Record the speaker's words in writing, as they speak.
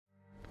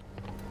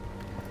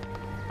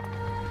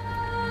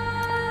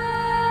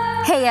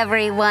Hey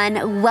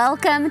everyone,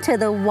 welcome to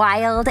the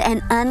Wild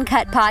and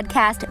Uncut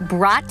podcast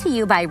brought to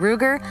you by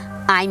Ruger.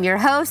 I'm your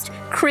host,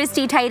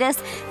 Christy Titus.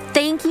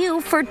 Thank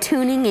you for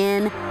tuning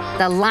in.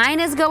 The line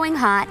is going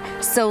hot,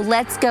 so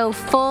let's go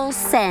full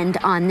send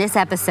on this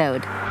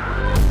episode.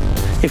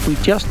 If we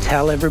just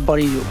tell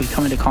everybody that we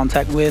come into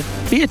contact with,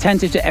 be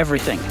attentive to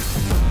everything,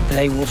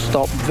 they will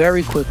stop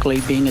very quickly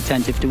being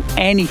attentive to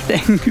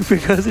anything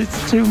because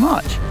it's too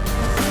much.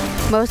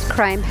 Most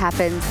crime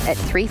happens at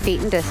 3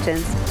 feet in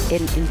distance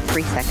in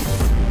 3 seconds.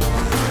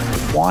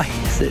 Why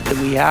is it that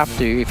we have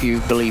to, if you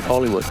believe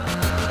Hollywood,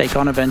 take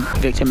on a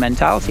victim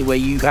mentality where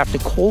you have to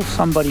call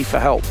somebody for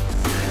help?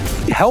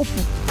 Help,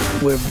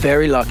 we're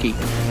very lucky.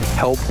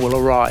 Help will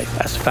arrive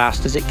as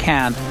fast as it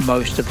can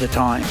most of the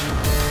time.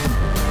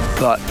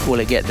 But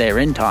will it get there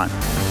in time?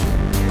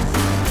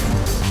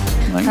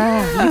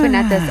 You've been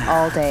at this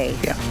all day.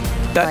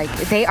 Yeah.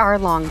 They are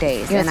long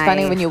days. You know, it's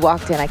funny, when you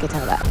walked in, I could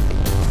tell that.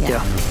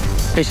 Yeah.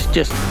 It's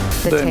just,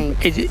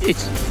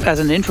 it's as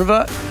an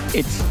introvert,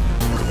 it's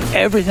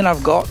everything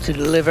I've got to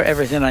deliver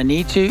everything I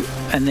need to.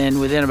 And then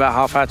within about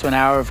half hour to an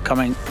hour of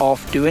coming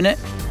off doing it,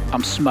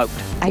 I'm smoked.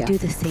 I do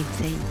the same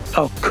thing.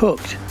 Oh,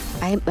 cooked.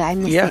 I'm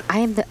the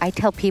same. I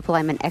tell people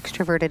I'm an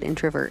extroverted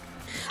introvert.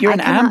 You're an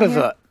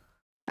ambivert.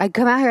 I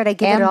come out here and I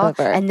give it all,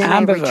 and then I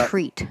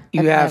retreat.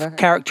 You have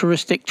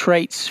characteristic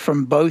traits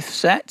from both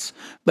sets,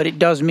 but it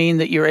does mean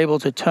that you're able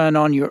to turn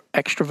on your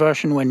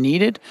extroversion when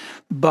needed,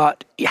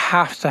 but you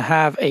have to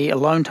have a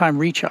alone time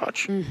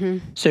recharge. Mm-hmm.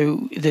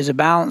 So there's a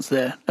balance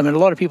there. I mean, a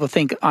lot of people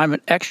think I'm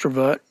an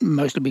extrovert,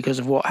 mostly because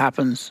of what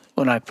happens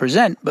when I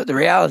present, but the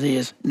reality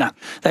is, no,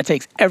 that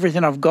takes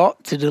everything I've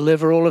got to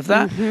deliver all of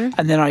that,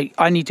 and then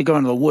I need to go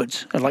into the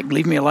woods.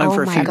 Leave me alone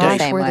for a few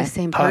days. We're the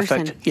same Perfect.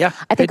 person. Yeah.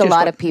 I think a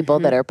lot of people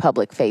that are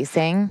public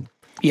facing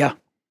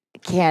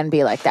can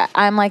be like that.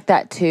 I'm like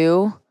that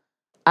too.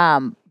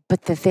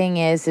 But the thing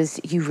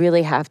is you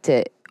really have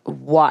to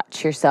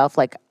watch yourself.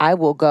 Like, I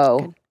will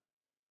go,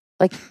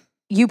 like,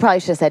 you probably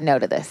should have said no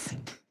to this,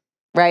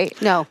 right?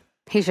 No,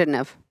 he shouldn't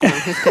have. No,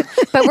 he's good.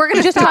 But we're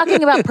going to just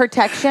talking about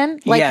protection.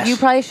 Like, you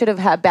probably should have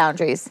had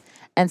boundaries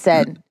and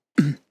said,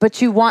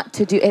 but you want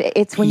to do it.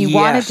 It's when you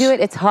want to do it,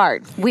 it's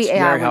hard.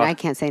 I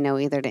can't say no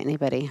either to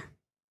anybody.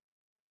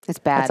 It's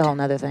bad. That's a whole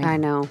nother thing. I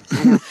know.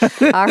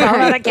 All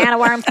right. A can of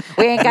worms.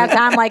 We ain't got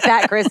time like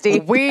that, Christy.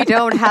 We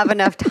don't have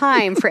enough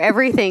time for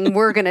everything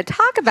we're going to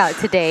talk about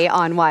today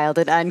on Wild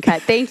and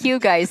Uncut. Thank you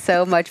guys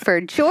so much for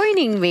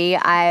joining me.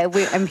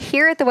 I'm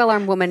here at the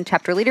Well-Armed Woman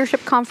Chapter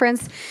Leadership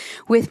Conference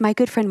with my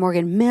good friend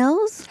Morgan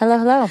Mills. Hello,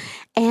 hello.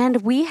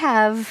 And we're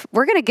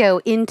going to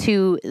go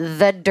into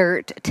the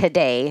dirt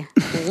today,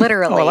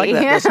 literally. Oh, I like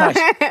that.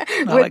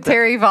 That's nice. With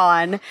Terry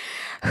Vaughn,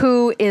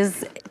 who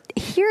is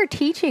here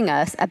teaching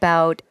us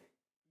about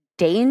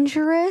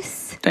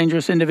dangerous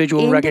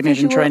individual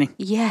recognition training.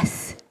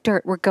 Yes,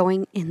 dirt. We're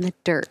going in the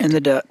dirt. In the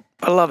dirt.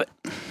 I love it.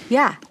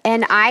 Yeah,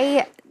 and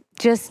I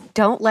just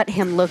don't let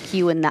him look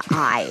you in the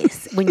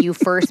eyes when you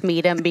first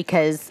meet him,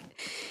 because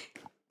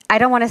I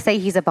don't want to say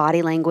he's a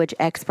body language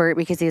expert,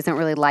 because he doesn't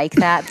really like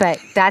that,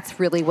 but that's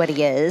really what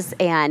he is.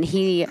 And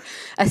he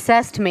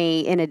assessed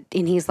me and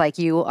he's like,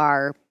 "You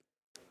are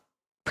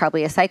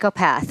probably a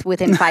psychopath,"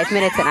 within 5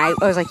 minutes. And I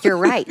was like, "You're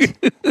right.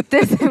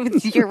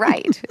 You're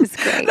right." It's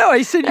great. No,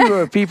 I said you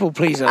were a people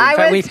pleaser.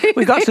 In fact,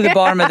 we got to the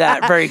bottom of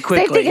that very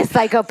quickly. Same thing as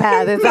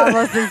psychopath. It's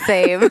almost the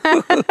same.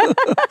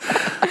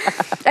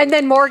 And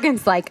then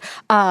Morgan's like,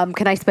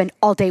 can I spend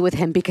all day with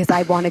him, because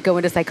I want to go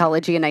into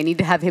psychology and I need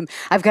to have him.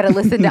 I've got to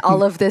listen to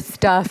all of this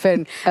stuff.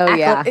 And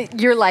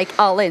you're like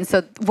all in.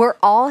 So we're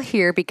all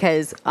here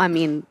because,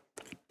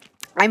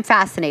 I'm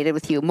fascinated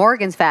with you.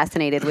 Morgan's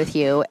fascinated with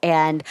you.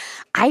 And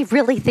I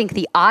really think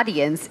the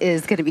audience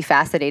is going to be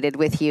fascinated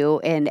with you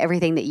and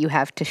everything that you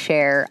have to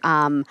share.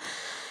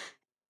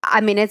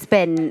 It's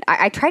been,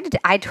 I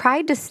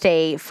tried to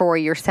stay for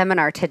your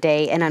seminar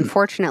today, and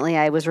unfortunately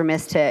I was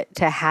remiss to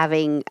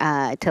having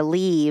to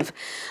leave.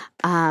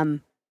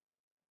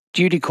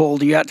 Judy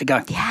called, you had to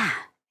go. Yeah,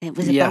 it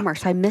was a bummer.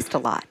 So I missed a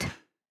lot.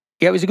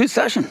 Yeah, it was a good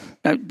session.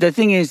 Now, the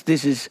thing is,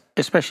 this is,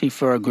 especially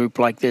for a group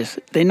like this,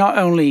 they not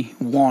only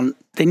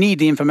they need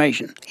the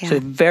information. Yeah. So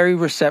very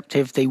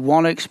receptive. They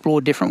want to explore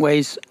different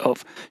ways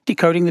of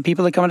decoding the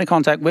people they come into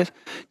contact with,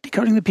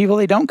 decoding the people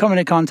they don't come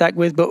into contact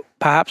with, but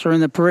perhaps are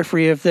in the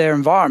periphery of their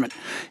environment.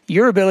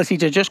 Your ability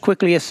to just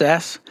quickly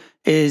assess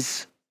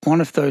is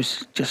one of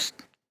those just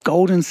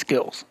golden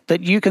skills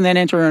that you can then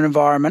enter an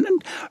environment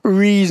and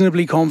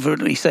reasonably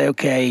confidently say,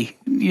 okay,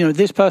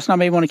 this person I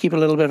may want to keep a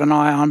little bit of an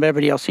eye on, but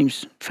everybody else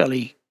seems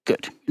fairly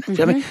good.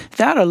 Mm-hmm.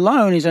 That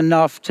alone is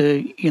enough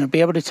to,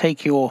 be able to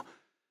take your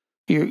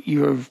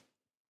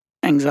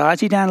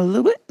anxiety down a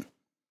little bit.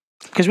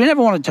 Because we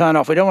never want to turn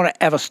off. We don't want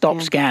to ever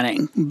stop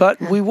scanning, but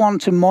we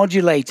want to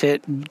modulate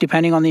it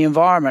depending on the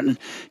environment and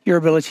your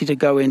ability to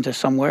go into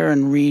somewhere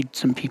and read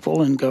some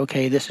people and go,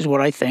 okay, this is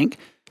what I think.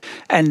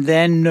 And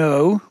then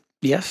know,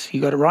 yes,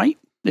 you got it right.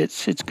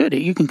 It's good.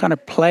 You can kind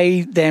of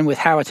play then with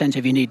how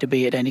attentive you need to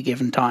be at any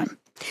given time.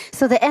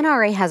 So the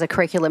NRA has a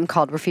curriculum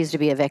called Refuse to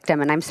be a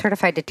Victim, and I'm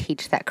certified to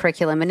teach that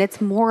curriculum. And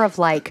it's more of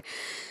like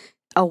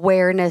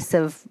awareness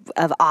of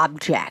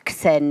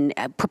objects and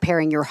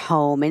preparing your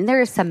home, and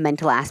there is some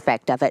mental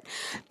aspect of it.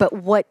 But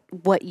what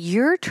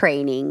you're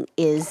training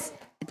is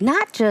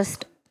not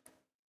just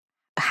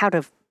how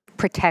to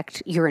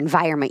protect your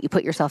environment you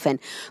put yourself in,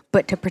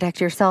 but to protect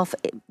yourself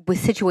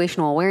with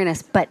situational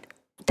awareness. But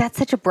that's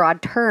such a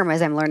broad term,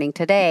 as I'm learning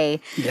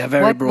today. Yeah,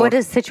 very broad. What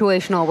does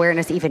situational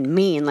awareness even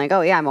mean? Like,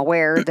 oh yeah, I'm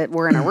aware that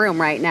we're in a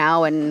room right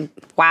now, and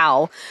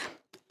wow.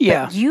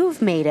 Yeah, but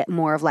you've made it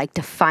more of like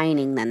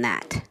defining than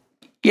that.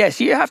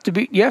 Yes, you have to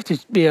be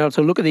able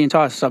to look at the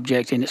entire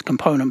subject in its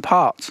component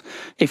parts.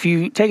 If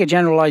you take a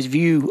generalized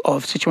view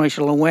of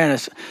situational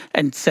awareness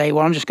and say,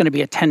 well, I'm just going to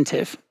be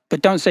attentive,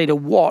 but don't say to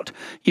what,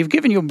 you've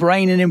given your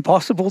brain an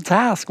impossible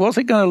task. What's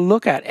it going to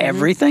look at?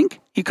 Everything?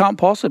 You can't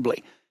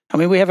possibly. I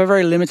mean, we have a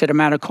very limited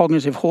amount of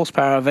cognitive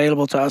horsepower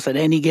available to us at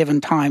any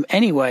given time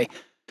anyway.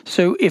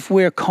 So if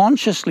we're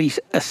consciously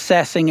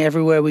assessing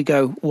everywhere we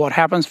go, what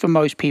happens for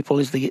most people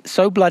is they get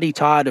so bloody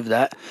tired of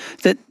that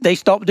they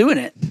stop doing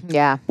it.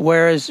 Yeah.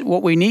 Whereas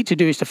what we need to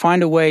do is to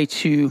find a way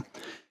to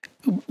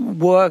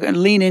work and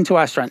lean into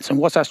our strengths. And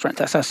what's our strength?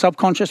 That's our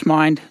subconscious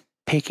mind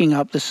picking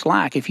up the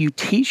slack. If you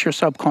teach your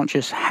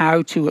subconscious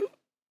how to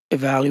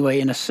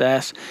evaluate and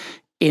assess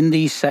in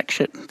these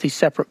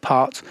separate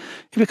parts,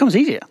 it becomes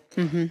easier.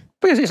 Mm-hmm.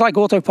 Because it's like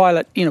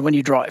autopilot, when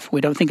you drive. We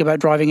don't think about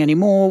driving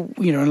anymore,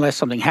 unless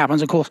something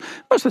happens. Of course,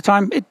 most of the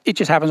time, it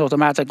just happens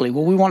automatically.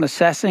 Well, we want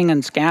assessing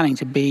and scanning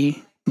to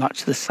be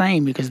much the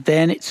same, because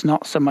then it's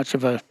not so much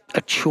of a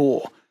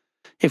chore.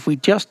 If we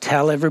just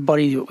tell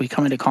everybody that we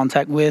come into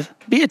contact with,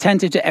 be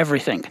attentive to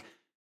everything,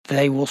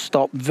 they will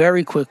stop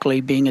very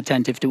quickly being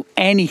attentive to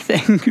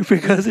anything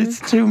because it's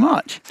too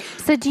much.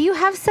 So do you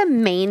have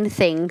some main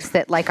things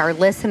that like our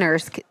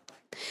listeners,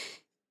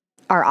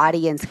 our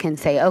audience can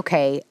say,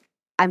 okay,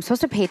 I'm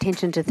supposed to pay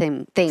attention to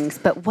things,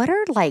 but what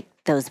are like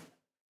those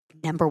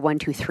number 1,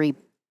 2, 3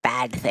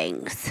 bad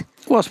things?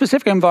 Well,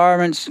 specific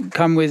environments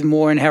come with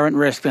more inherent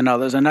risk than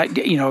others. And I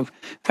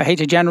hate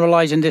to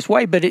generalize in this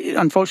way, but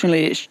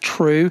unfortunately it's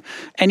true.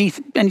 Any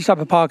type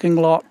of parking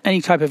lot,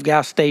 any type of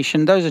gas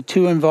station, those are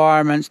 2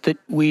 environments that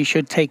we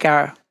should take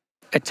our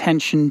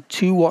attention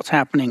to what's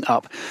happening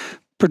up.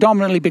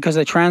 Predominantly because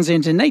they're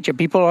transient in nature.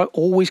 People are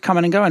always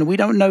coming and going. We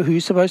don't know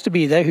who's supposed to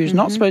be there, who's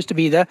not supposed to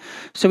be there.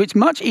 So it's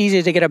much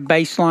easier to get a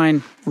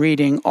baseline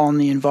reading on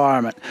the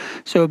environment.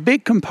 So a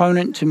big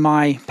component to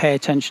my pay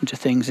attention to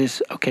things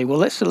is, okay, well,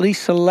 let's at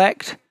least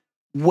select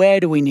where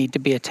do we need to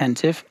be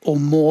attentive, or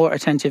more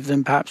attentive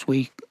than perhaps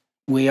we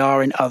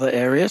are in other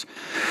areas.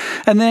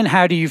 And then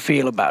how do you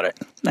feel about it?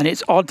 And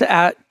it's odd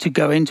to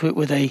go into it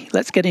with a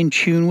let's get in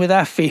tune with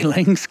our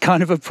feelings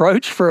kind of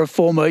approach for a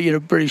former,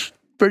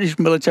 British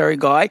military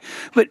guy,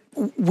 but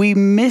we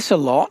miss a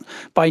lot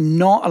by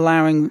not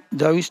allowing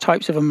those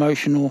types of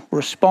emotional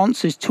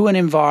responses to an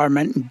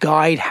environment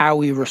guide how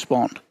we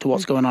respond to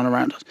what's going on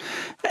around us.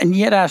 And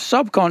yet our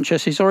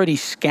subconscious is already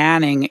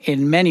scanning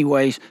in many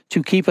ways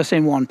to keep us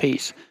in one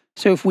piece.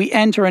 So if we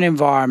enter an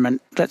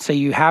environment, let's say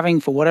you're having,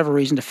 for whatever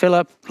reason, to fill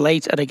up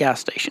late at a gas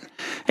station,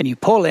 and you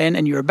pull in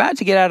and you're about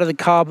to get out of the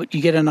car, but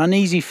you get an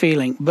uneasy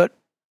feeling, but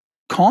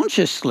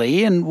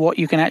consciously, and what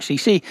you can actually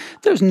see,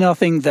 there's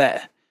nothing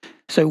there.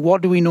 So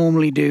what do we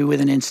normally do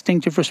with an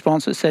instinctive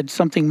response that said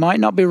something might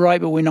not be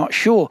right, but we're not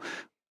sure?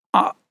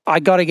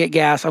 I got to get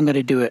gas. I'm going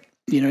to do it.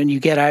 And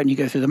you get out and you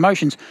go through the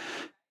motions.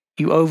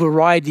 You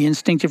override the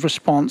instinctive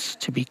response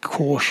to be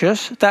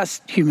cautious.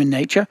 That's human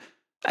nature.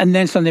 And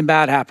then something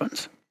bad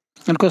happens.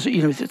 And of course,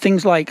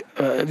 things like,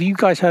 have you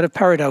guys heard of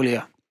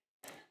pareidolia?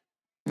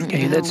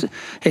 Okay,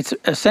 it's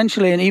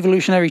essentially an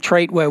evolutionary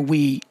trait where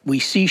we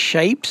see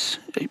shapes,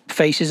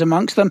 faces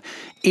amongst them,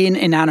 in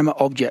inanimate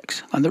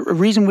objects. And the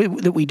reason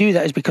that we do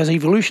that is because,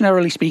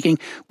 evolutionarily speaking,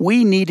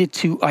 we needed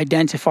to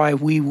identify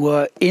if we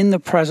were in the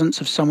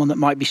presence of someone that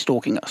might be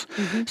stalking us.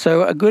 Mm-hmm.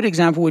 So a good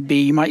example would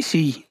be you might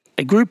see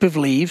a group of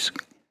leaves,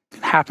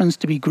 happens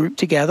to be grouped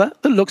together,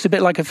 that looks a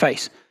bit like a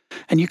face.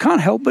 And you can't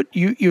help but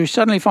you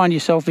suddenly find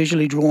yourself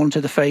visually drawn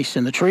to the face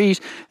in the trees,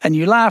 and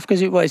you laugh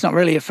because it's not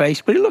really a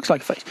face, but it looks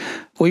like a face.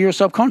 Well, your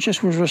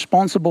subconscious was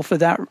responsible for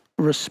that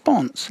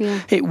response. Yeah.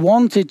 It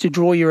wanted to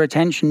draw your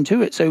attention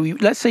to it. So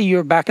let's say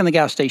you're back in the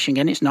gas station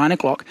again, it's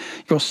 9:00.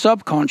 Your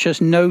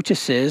subconscious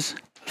notices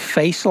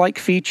face-like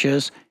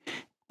features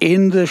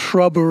in the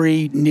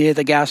shrubbery near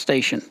the gas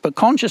station, but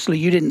consciously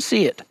you didn't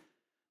see it.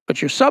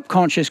 But your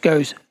subconscious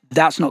goes,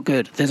 that's not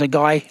good. There's a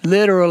guy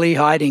literally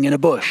hiding in a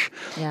bush.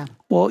 Yeah.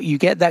 Well, you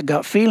get that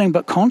gut feeling,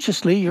 but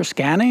consciously you're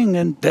scanning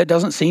and there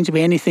doesn't seem to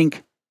be anything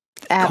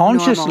abnormal.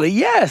 Consciously.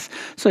 Yes.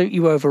 So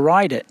you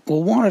override it.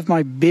 Well, one of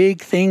my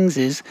big things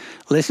is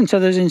listen to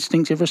those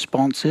instinctive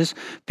responses,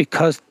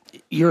 because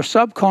your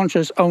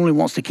subconscious only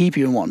wants to keep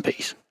you in one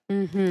piece.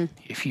 Mm-hmm.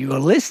 If you are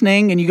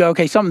listening and you go,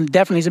 okay, something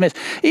definitely is amiss,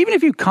 even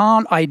if you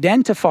can't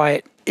identify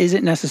it, is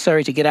it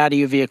necessary to get out of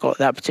your vehicle at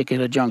that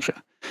particular juncture?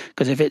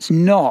 Because if it's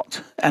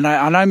not, and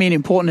I mean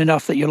important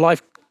enough that your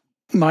life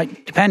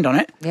might depend on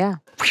it,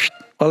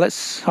 well,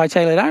 let's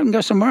hightail it out and go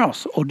somewhere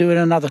else, or do it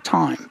another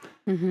time.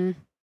 Mm-hmm.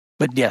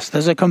 But yes,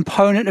 there's a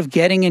component of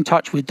getting in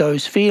touch with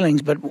those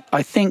feelings. But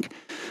I think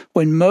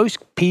when most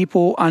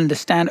people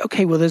understand,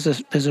 okay, well, there's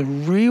a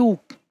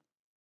real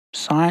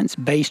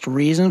science-based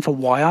reason for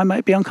why I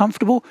might be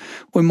uncomfortable,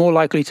 we're more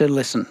likely to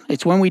listen.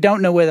 It's when we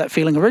don't know where that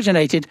feeling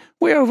originated,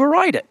 we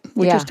override it.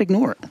 We just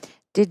ignore it.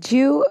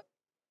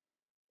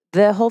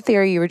 The whole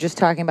theory you were just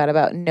talking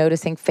about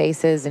noticing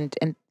faces and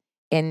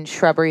in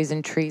shrubberies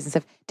and trees and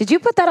stuff, did you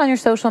put that on your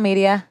social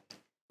media?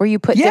 Where you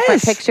put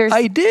different pictures?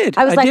 I did.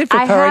 I was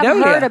I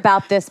have heard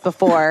about this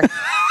before.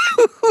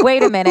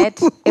 Wait a minute.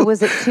 It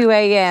was at 2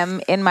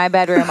 a.m. in my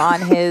bedroom on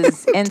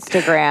his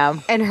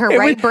Instagram. And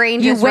her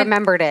brain just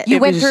remembered it. You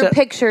went through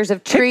pictures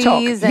of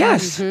trees.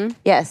 TikTok. And,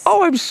 yes.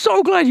 Oh, I'm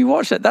so glad you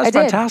watched it. That's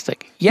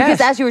fantastic. Yes.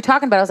 Because as you were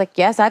talking about it, I was like,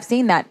 yes, I've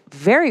seen that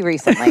very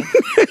recently.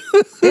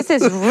 This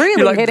is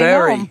really hitting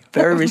home.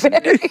 Very recently.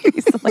 Very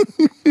recently.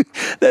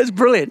 That's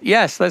brilliant.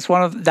 Yes, that's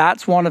one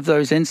of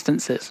those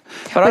instances.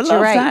 But I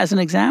love that as an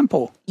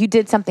example. You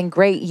did something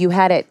great. You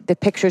had the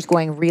pictures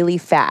going really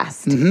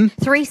fast.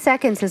 3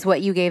 seconds is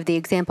what you gave the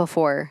example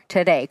for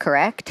today,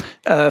 correct?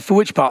 For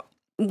which part?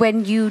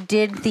 When you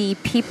did the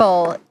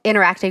people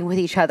interacting with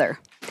each other.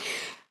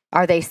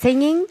 Are they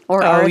singing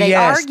or are they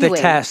arguing? The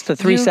test, the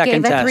 3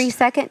 second test. You gave a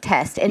 3-second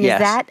test. And is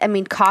that,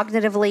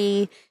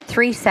 cognitively,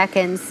 3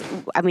 seconds,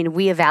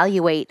 we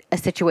evaluate a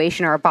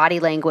situation or a body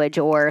language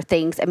or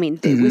things.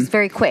 It was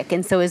very quick.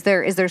 And so is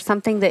there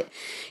something that,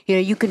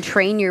 you can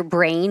train your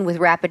brain with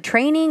rapid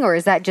training, or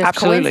is that just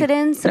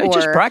coincidence? No,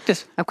 just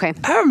practice. Okay.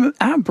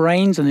 Our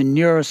brains and the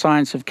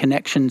neuroscience of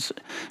connections,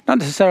 not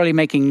necessarily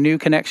making new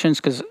connections,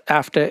 because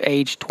after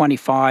age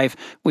 25,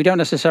 we don't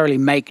necessarily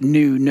make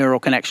new neural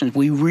connections.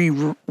 We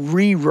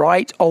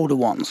rewrite older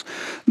ones.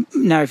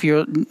 Now, if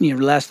you're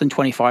less than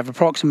 25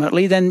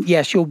 approximately, then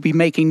yes, you'll be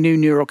making new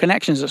neural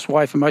connections. That's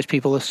why for most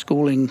people the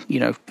schooling,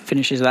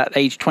 finishes at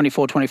age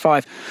 24,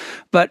 25.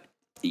 But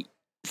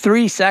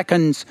 3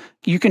 seconds,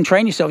 you can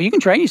train yourself. You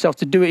can train yourself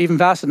to do it even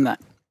faster than that.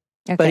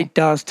 Okay. But it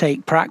does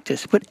take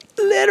practice. But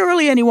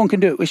literally anyone can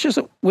do it. It's just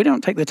that we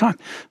don't take the time.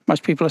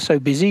 Most people are so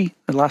busy.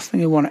 The last thing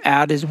they want to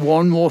add is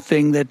one more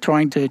thing they're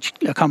trying to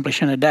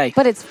accomplish in a day.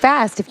 But it's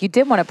fast. If you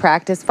did want to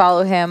practice,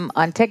 follow him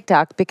on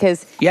TikTok,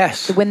 because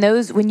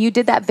when you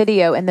did that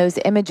video and those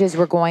images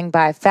were going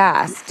by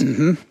fast,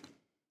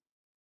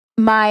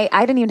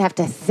 I didn't even have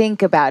to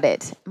think about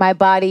it. My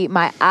body,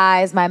 my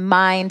eyes, my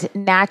mind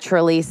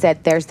naturally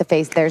said, there's the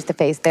face, there's the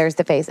face, there's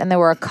the face. And there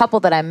were a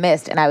couple that I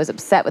missed, and I was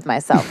upset with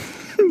myself.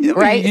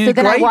 Right? So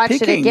then I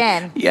watched it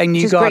again,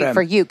 which is great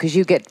for you because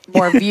you get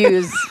more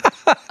views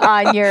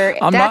on your...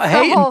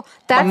 That's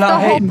the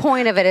whole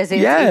point of it is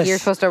you're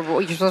supposed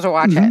to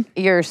watch it.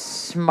 You're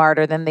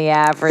smarter than the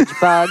average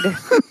bug.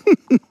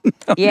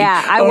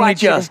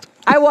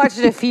 I watched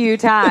it a few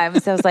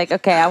times. I was like,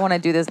 okay, I want to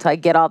do this till I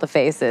get all the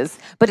faces.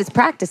 But it's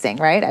practicing,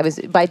 right? I was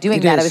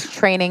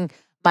training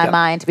my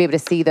mind to be able to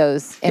see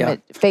those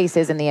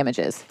faces in the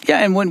images.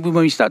 Yeah, and when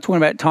we start talking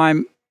about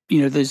time,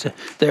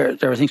 there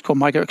are things called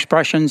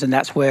microexpressions, and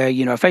that's where,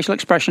 a facial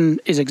expression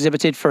is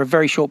exhibited for a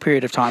very short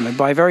period of time. And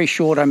by very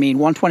short, I mean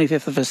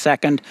 1/25 of a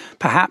second,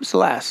 perhaps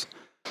less.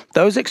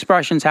 Those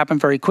expressions happen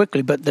very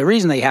quickly, but the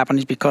reason they happen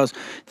is because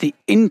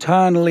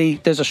internally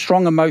there's a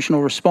strong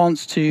emotional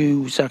response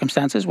to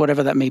circumstances,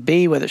 whatever that may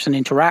be, whether it's an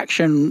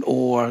interaction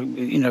or,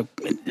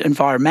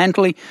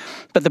 environmentally.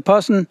 But the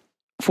person,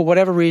 for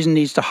whatever reason,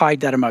 needs to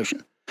hide that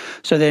emotion.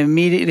 So they're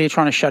immediately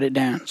trying to shut it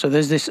down. So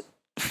there's this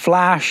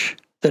flash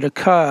that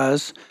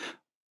occurs,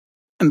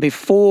 and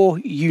before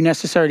you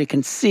necessarily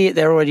can see it,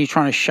 they're already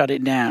trying to shut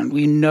it down.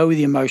 We know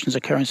the emotions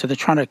occurring, so they're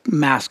trying to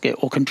mask it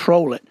or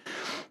control it.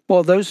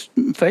 Well, those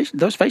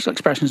facial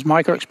expressions,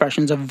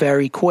 micro-expressions, are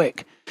very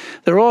quick.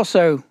 They're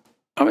also,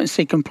 I wouldn't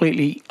say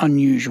completely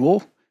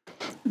unusual.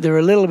 They're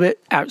a little bit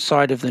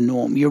outside of the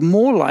norm. You're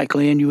more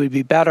likely, and you would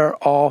be better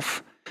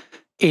off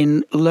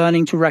in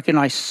learning to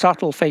recognize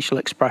subtle facial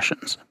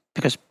expressions,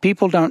 because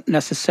people don't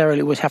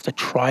necessarily always have to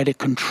try to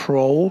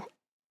control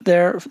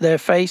their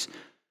face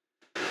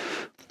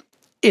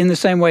in the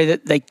same way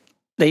that they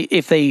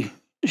if they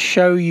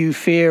show you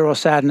fear or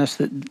sadness,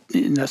 that,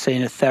 let's say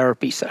in a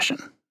therapy session,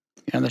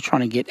 they're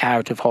trying to get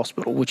out of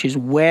hospital, which is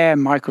where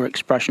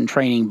micro-expression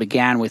training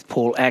began with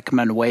Paul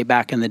Ekman way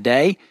back in the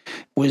day,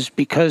 was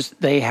because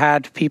they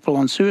had people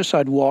on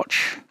suicide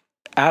watch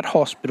at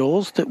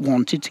hospitals that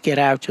wanted to get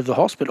out of the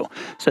hospital.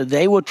 So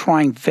they were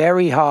trying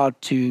very hard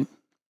to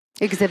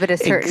exhibit a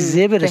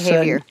certain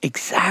behavior.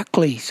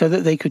 Exactly, so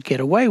that they could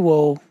get away.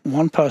 Well,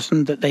 one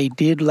person that they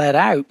did let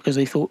out because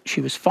they thought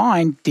she was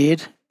fine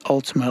did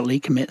ultimately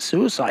commit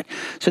suicide.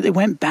 So they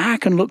went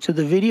back and looked at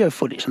the video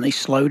footage and they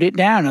slowed it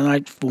down.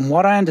 And from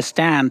what I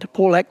understand,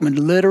 Paul Ekman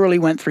literally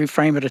went through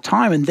frame at a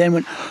time and then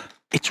went,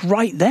 it's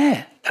right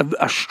there,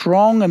 a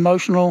strong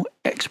emotional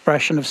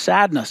expression of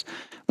sadness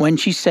when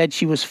she said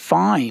she was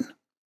fine.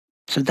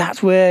 So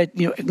that's where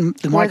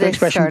the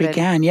micro-expression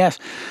began. Yes.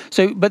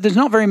 So, but there's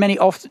not very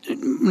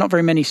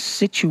many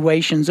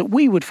situations that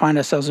we would find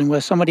ourselves in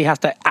where somebody has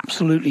to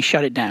absolutely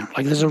shut it down.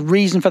 Like there's a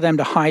reason for them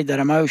to hide that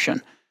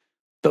emotion.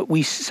 But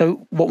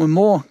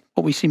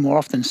what we see more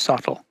often is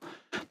subtle.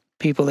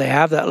 people, they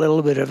have that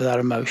little bit of that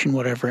emotion,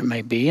 whatever it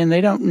may be, and they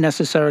don't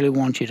necessarily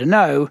want you to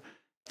know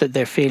that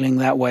they're feeling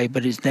that way,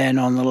 but it's there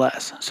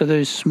nonetheless. So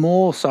those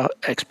small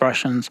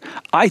expressions,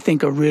 I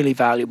think, are really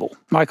valuable.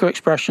 Micro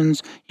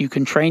expressions, you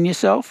can train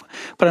yourself,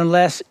 but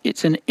unless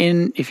it's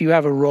if you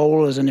have a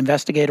role as an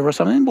investigator or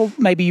something, well,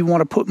 maybe you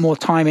want to put more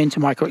time into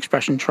micro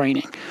expression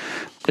training,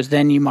 because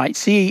then you might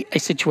see a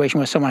situation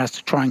where someone has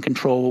to try and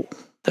control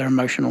their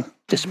emotional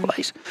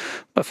displays.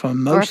 But for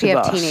most of us... Or if you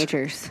have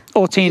teenagers.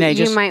 Or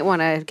teenagers. You might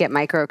want to get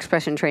micro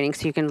expression training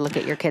so you can look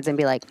at your kids and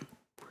be like,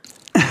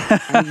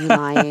 are you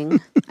lying?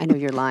 I know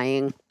you're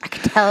lying. I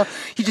can tell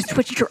you just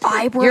twitched your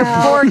eyebrow. Your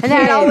poor kids. And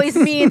that always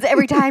means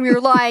every time you're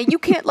lying, you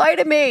can't lie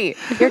to me.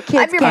 Your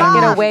kids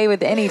can't get away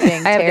with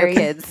anything, I have Terry.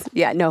 their kids.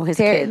 Yeah, no, his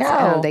kids.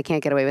 No, they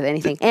can't get away with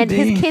anything. And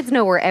his kids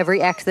know where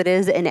every exit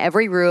is in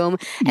every room.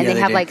 And they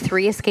have like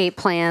 3 escape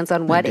plans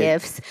on what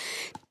ifs.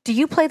 Do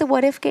you play the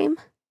what if game?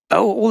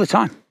 Oh, all the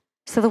time.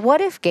 So the what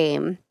if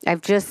game,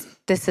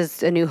 this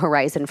is a new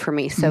horizon for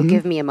me. So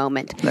give me a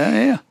moment.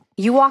 Yeah.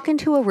 You walk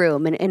into a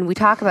room and we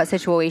talk about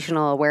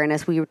situational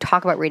awareness. We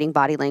talk about reading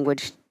body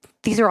language.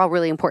 These are all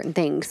really important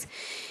things.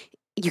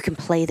 You can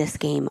play this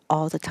game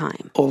all the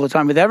time. All the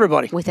time with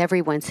everybody. With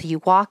everyone. So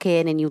you walk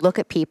in and you look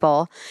at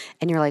people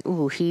and you're like,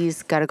 ooh,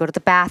 he's got to go to the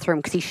bathroom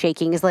because he's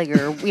shaking his leg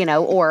or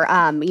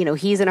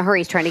he's in a hurry.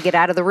 He's trying to get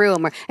out of the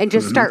room and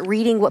just start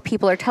reading what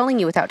people are telling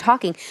you without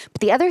talking. But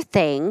the other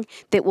thing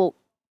that will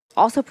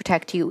also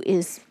protect you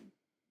is,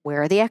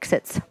 where are the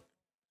exits?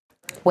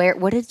 What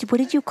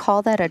did you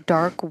call that? A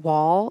dark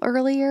wall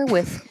earlier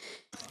with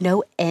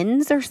no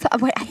ends or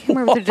something? I can't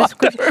remember the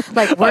description.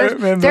 Like,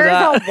 there's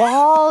a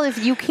wall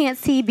if you can't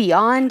see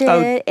beyond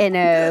it.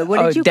 And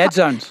what did you dead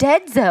zones.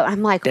 Dead zone.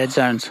 I'm like, dead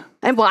zones.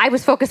 And I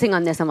was focusing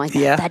on this. I'm like,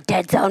 that's that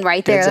dead zone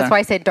right there. That's why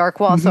I said dark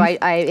wall. So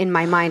I in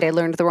my mind I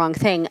learned the wrong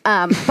thing.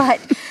 But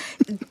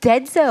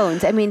dead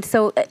zones. I mean,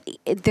 so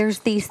there's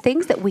these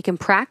things that we can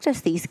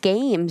practice, these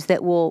games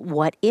that will,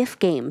 what if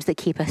games that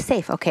keep us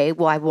safe. Okay,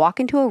 well, I walk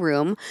into a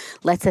room.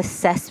 Let's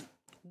assess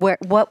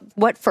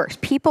what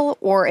first, people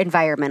or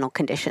environmental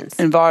conditions?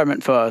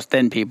 Environment first,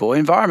 then people.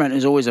 Environment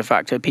is always a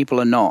factor.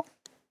 People are not.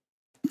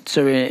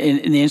 So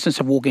in the instance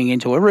of walking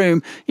into a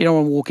room, you don't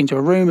want to walk into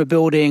a room, a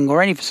building,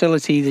 or any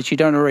facility that you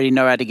don't already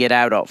know how to get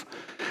out of.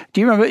 Do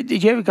you remember,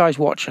 did you ever guys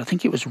watch, I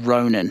think it was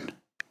Ronin.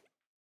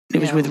 It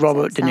was with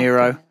Robert De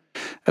Niro.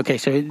 Okay,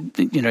 so,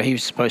 he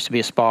was supposed to be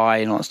a spy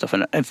and all that stuff.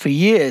 And for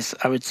years,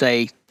 I would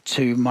say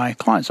to my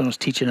clients when I was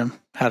teaching them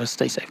how to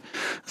stay safe,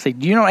 I say,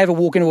 do you not ever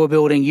walk into a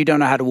building you don't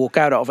know how to walk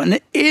out of? And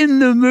in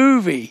the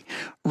movie,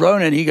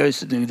 Ronan, he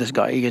goes, this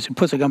guy, he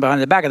puts a gun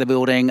behind the back of the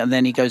building, and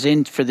then he goes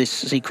in for this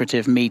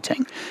secretive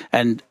meeting.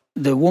 And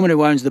the woman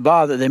who owns the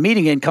bar that they're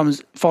meeting in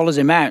follows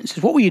him out and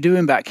says, what were you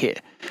doing back here?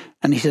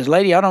 And he says,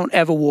 lady, I don't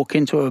ever walk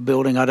into a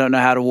building I don't know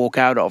how to walk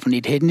out of. And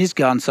he'd hidden his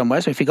gun somewhere.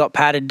 So if he got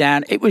patted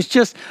down, it was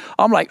just,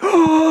 I'm like,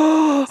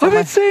 oh, I've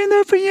been saying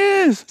that for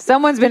years.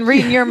 Someone's been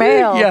reading your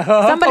mail.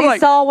 Somebody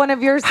saw one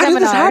of your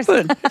seminars. How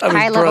did this happen?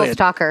 High-level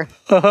stalker.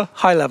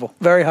 High level.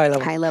 Very high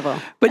level. High level.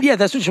 But yeah,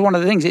 that's just one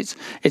of the things.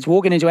 It's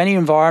walking into any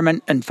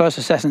environment and first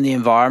assessing the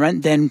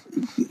environment, then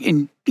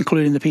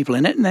including the people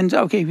in it, and then,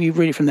 okay, we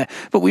read it from there.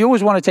 But we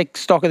always want to take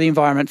stock of the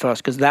environment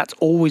first, because that's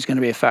always going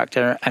to be a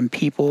factor, and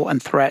people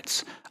and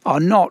threats are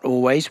not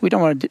always. We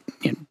don't want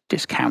to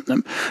discount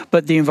them,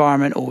 but the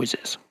environment always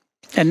is.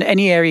 And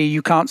any area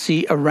you can't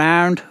see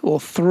around or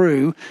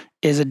through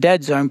is a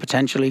dead zone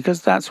potentially,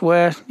 because that's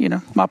where,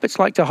 Muppets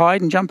like to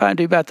hide and jump out and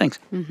do bad things.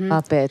 Mm-hmm.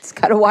 Muppets.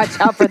 Got to watch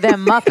out for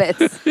them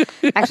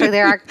Muppets. Actually,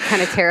 they are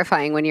kind of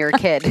terrifying when you're a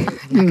kid. I'm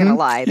not going to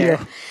lie.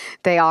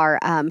 They are.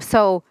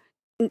 So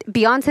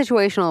beyond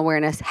situational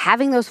awareness,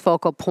 having those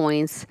focal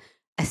points,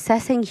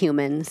 assessing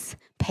humans,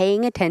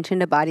 paying attention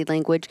to body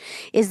language,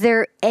 is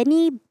there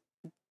any,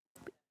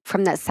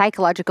 from that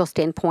psychological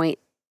standpoint,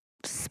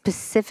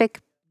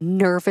 specific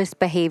nervous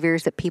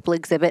behaviors that people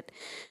exhibit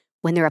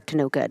when they're up to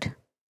no good?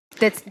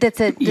 That's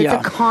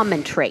a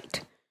common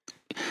trait.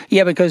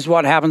 Yeah, because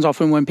what happens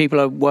often when people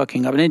are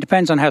working up, and it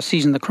depends on how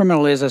seasoned the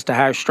criminal is as to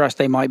how stressed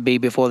they might be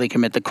before they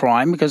commit the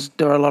crime, because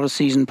there are a lot of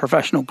seasoned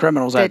professional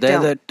criminals out there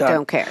that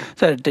don't care.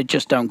 That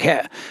just don't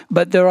care.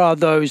 But there are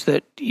those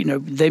that,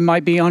 they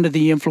might be under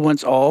the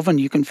influence of, and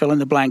you can fill in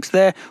the blanks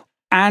there,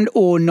 and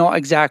or not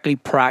exactly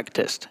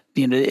practiced.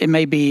 It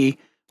may be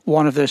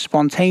one of those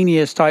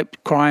spontaneous type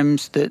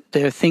crimes that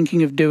they're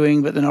thinking of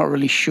doing, but they're not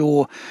really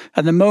sure.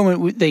 And the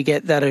moment they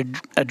get that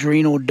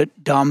adrenal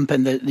dump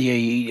and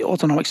the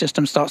autonomic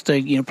system starts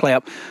to play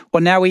up,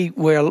 well, now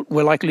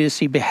we're likely to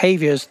see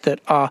behaviors that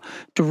are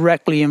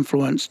directly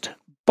influenced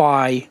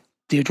by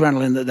the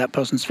adrenaline that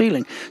person's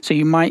feeling. So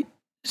you might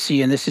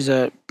see, and this is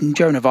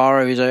Joe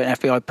Navarro, who's an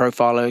FBI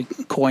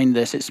profiler, coined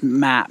this. It's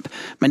MAP,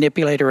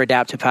 manipulator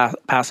adaptive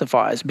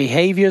pacifiers.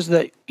 Behaviors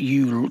that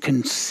you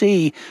can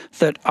see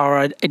that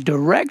are a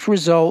direct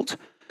result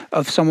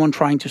of someone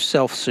trying to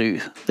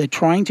self-soothe. They're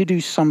trying to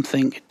do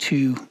something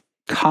to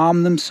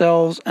calm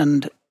themselves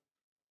and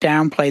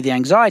downplay the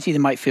anxiety they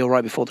might feel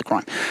right before the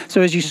crime.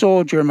 So as you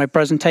saw during my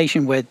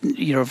presentation where,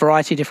 a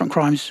variety of different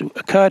crimes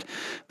occurred,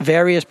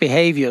 various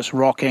behaviors,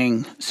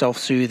 rocking,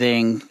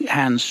 self-soothing,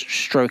 hands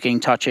stroking,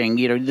 touching,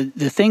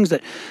 the things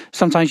that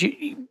sometimes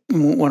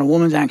when a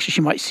woman's anxious,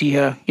 you might see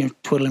her,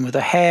 twiddling with her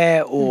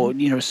hair or,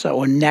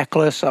 or a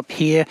necklace up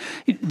here.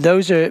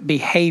 Those are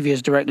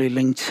behaviors directly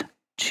linked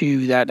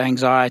to that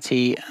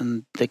anxiety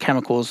and the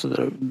chemicals that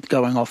are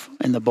going off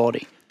in the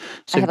body.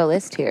 So, I have a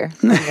list here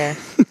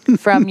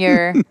from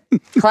your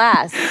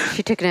class.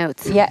 She took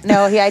notes. Yeah,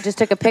 no, I just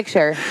took a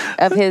picture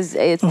of his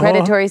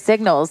predatory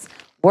signals,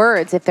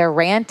 words, if they're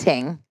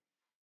ranting,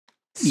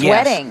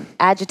 sweating,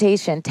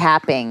 agitation,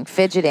 tapping,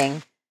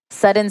 fidgeting,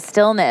 sudden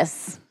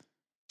stillness,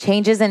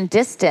 changes in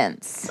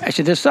distance.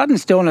 Actually, the sudden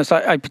stillness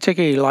I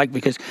particularly like,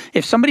 because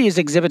if somebody is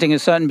exhibiting a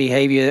certain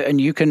behavior and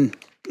you can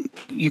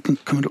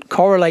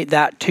correlate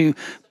that to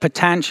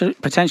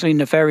potentially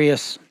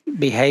nefarious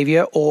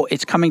behavior, or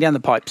it's coming down the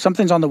pipe,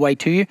 something's on the way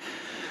to you.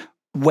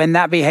 When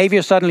that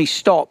behavior suddenly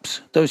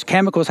stops, those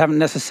chemicals haven't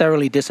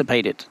necessarily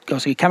dissipated.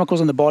 Because the chemicals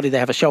in the body, they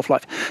have a shelf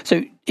life.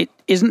 So it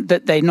isn't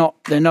that they're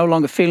no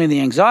longer feeling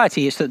the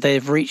anxiety, it's that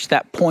they've reached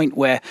that point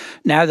where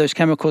now those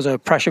chemicals are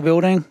pressure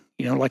building,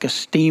 like a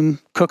steam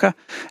cooker.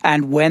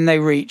 And when they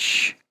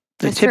reach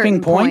the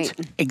tipping point,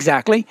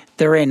 exactly,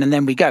 they're in, and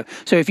then we go.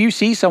 So if you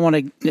see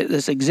someone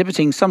that's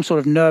exhibiting some sort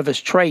of nervous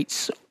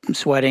traits,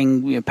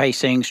 sweating,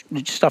 pacing,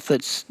 stuff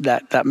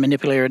that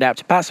manipulator,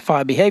 adaptive,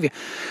 pacifier behavior,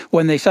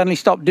 when they suddenly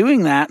stop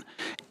doing that,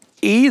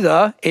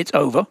 either it's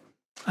over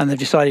and they've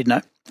decided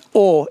no,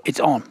 or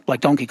it's on,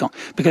 like Donkey Kong,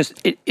 because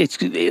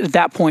it's at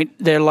that point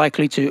they're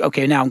likely to,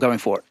 okay, now I'm going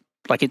for it.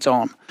 Like it's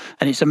on.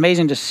 And it's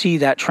amazing to see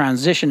that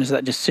transition as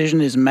that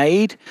decision is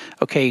made.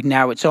 Okay,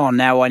 now it's on.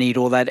 Now I need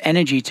all that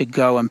energy to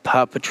go and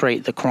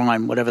perpetrate the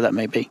crime, whatever that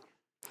may be.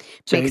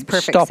 So Makes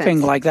perfect stopping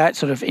sense. like that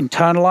sort of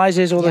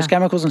internalizes all those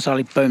chemicals and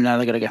suddenly, boom, now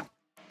they got to go.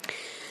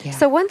 Yeah.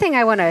 So one thing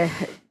I want to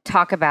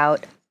talk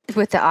about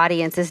with the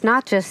audience is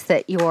not just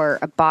that you're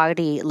a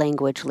body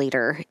language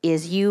leader,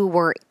 is you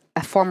were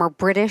a former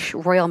British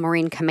Royal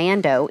Marine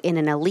Commando in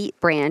an elite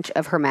branch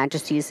of Her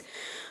Majesty's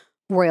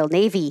Royal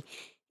Navy.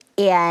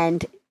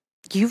 And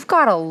you've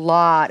got a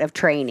lot of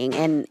training,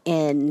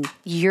 and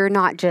you're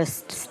not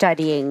just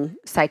studying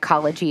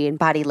psychology and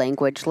body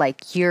language.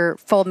 Like, you're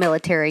full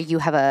military. You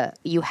have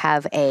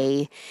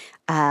a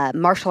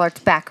martial arts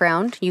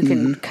background. You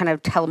can kind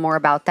of tell more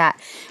about that.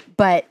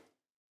 But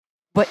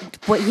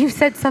what you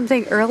said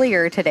something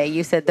earlier today.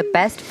 You said the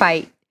best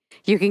fight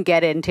you can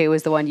get into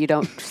is the one you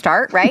don't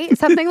start, right?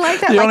 Something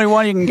like that. The only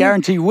one you can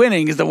guarantee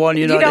winning is the one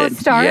you don't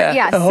start.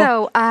 Yeah. Uh-huh.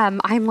 So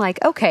I'm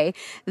like, okay,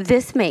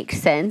 this makes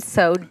sense.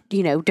 So,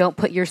 don't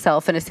put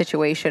yourself in a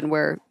situation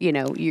where,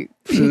 you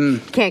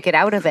can't get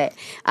out of it.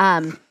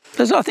 I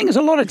think there's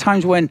a lot of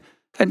times when,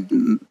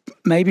 and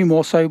maybe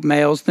more so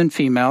males than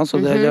females, so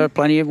there are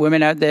plenty of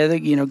women out there that,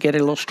 get a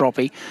little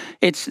stroppy.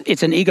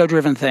 It's an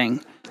ego-driven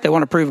thing. They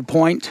want to prove a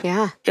point.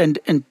 Yeah. And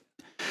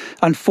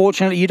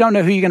unfortunately, you don't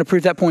know who you're going to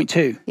prove that point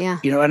to. Yeah.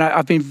 And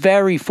I've been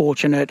very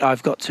fortunate.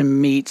 I've got to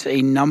meet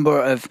a number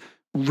of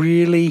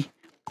really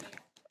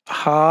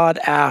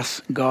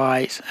hard-ass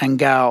guys and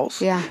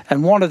gals. Yeah.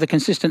 And one of the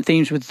consistent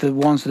themes with the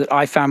ones that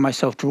I found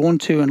myself drawn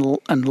to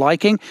and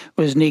liking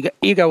was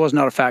ego was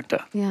not a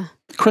factor. Yeah.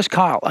 Chris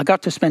Kyle, I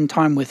got to spend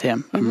time with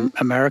him,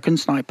 American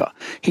Sniper.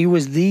 He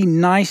was the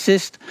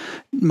nicest,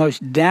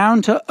 most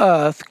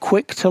down-to-earth,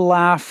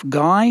 quick-to-laugh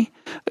guy,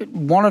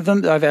 one of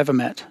them that I've ever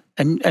met.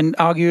 And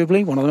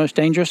arguably one of the most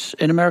dangerous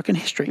in American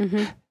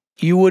history.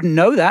 You wouldn't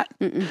know that.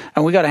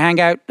 And we got to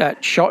hang out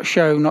at SHOT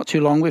Show not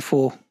too long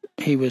before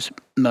he was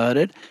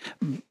murdered.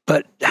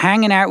 But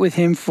hanging out with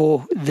him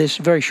for this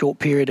very short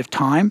period of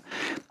time,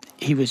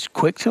 he was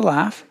quick to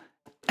laugh.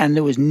 And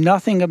there was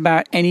nothing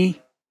about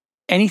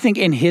anything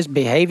in his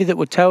behavior that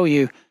would tell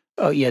you,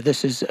 oh, yeah,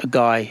 this is a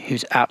guy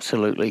who's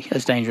absolutely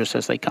as dangerous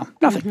as they come.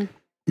 Nothing.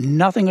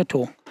 Nothing at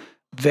all.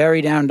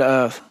 Very down to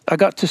earth. I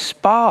got to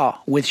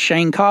spar with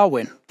Shane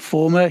Carwin,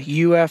 former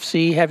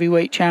UFC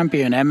heavyweight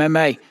champion,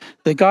 MMA.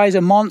 The guy's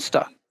a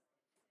monster.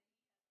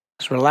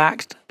 He's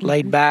relaxed,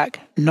 laid back,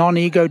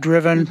 non-ego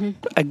driven.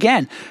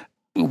 Again,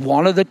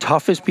 one of the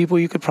toughest people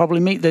you could probably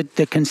meet.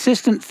 The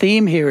consistent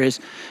theme here is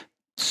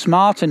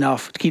smart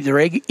enough to keep their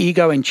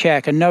ego in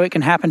check and know it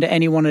can happen to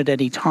anyone at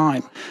any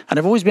time. And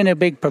I've always been a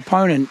big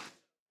proponent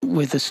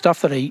with the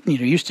stuff that I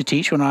used to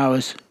teach when I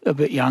was a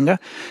bit younger,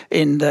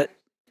 in that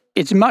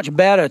it's much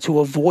better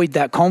to avoid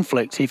that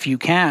conflict if you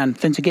can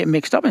than to get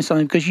mixed up in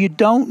something, because you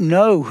don't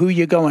know who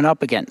you're going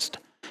up against.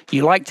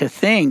 You like to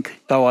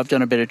think, oh, I've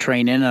done a bit of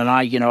training and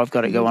I've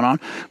got it going on.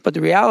 But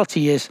the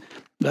reality is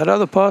that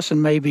other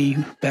person may be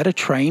better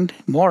trained,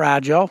 more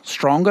agile,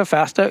 stronger,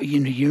 faster.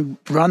 You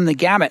run the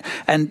gamut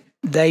and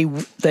they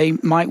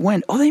might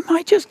win, or they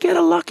might just get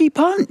a lucky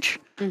punch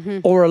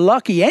or a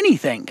lucky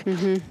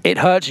anything. It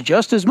hurts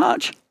just as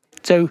much.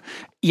 So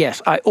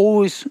yes, I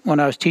always, when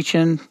I was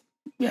teaching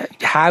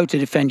how to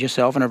defend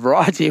yourself in a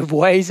variety of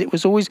ways, it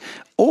was always,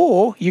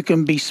 or you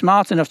can be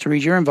smart enough to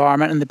read your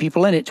environment and the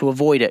people in it to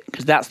avoid it,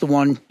 because that's the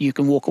one you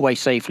can walk away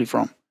safely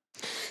from.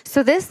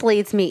 So this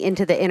leads me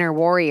into the inner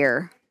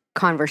warrior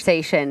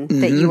conversation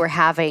that you were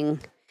having.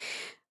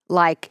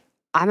 Like,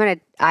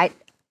 I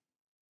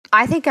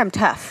think I'm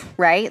tough,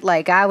 right?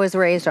 Like, I was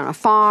raised on a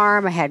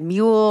farm. I had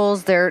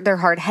mules. They're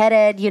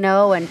hard-headed, you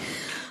know, and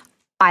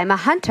I'm a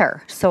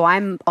hunter, so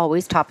I'm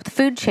always top of the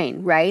food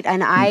chain, right?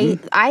 And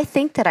I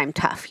think that I'm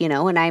tough, you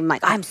know, and I'm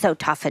like, I'm so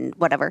tough and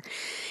whatever.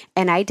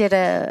 And I did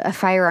a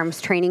firearms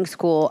training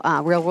school,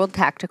 Real World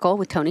Tactical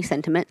with Tony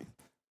Sentiment,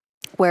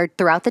 where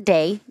throughout the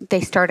day,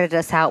 they started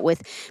us out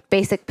with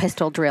basic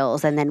pistol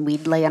drills, and then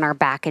we'd lay on our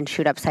back and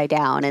shoot upside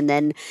down. And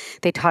then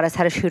they taught us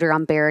how to shoot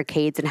around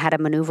barricades and how to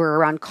maneuver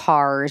around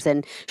cars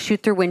and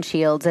shoot through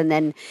windshields. And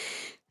then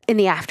in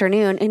the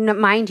afternoon, and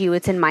mind you,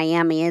 it's in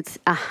Miami, it's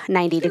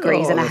 90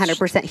 degrees and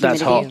 100%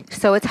 humidity. Hot.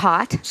 So it's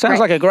hot. Sounds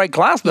like a great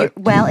class, though.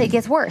 Well, it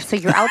gets worse. So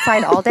you're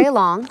outside all day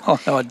long. Oh,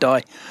 I'd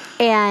die.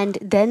 And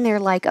then they're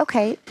like,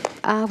 okay,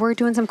 we're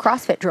doing some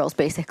CrossFit drills,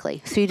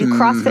 basically. So you do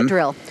CrossFit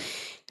drill,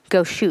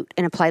 go shoot,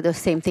 and apply those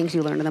same things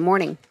you learned in the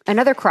morning.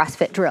 Another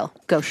CrossFit drill,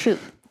 go shoot.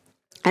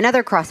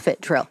 Another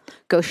CrossFit drill,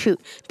 go shoot.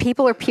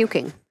 People are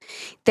puking.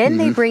 Then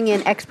they bring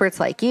in experts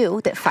like you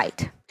that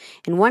fight.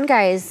 And one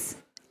guy's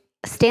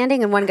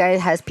standing and one guy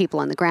has people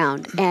on the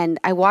ground. And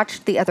I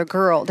watched the other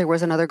girl. There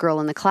was another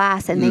girl in the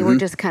class, and they were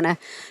just kind of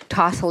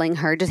tossling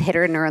her, just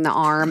hitting her in the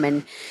arm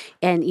and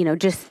you know,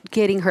 just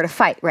getting her to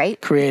fight,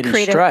 right? Create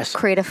stress.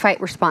 Create a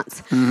fight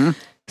response.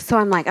 So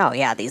I'm like, oh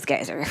yeah, these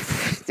guys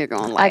they're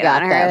going light I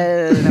got on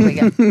her. There we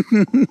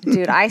go.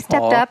 Dude, I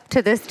stepped up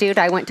to this dude.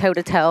 I went toe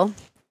to toe.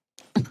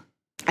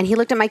 And he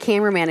looked at my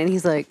cameraman and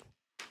he's like,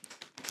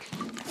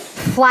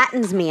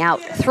 flattens me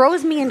out,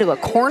 throws me into a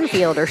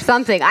cornfield or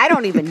something. I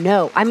don't even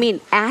know. I mean,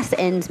 ass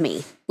ends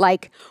me.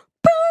 Like,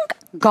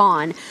 boom,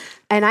 gone.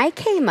 And I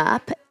came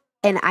up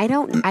and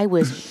I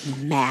was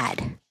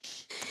mad.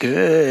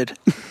 Good.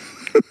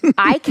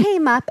 I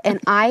came up and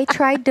I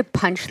tried to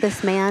punch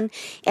this man.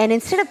 And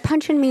instead of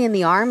punching me in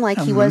the arm like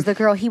he was the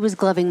girl, he was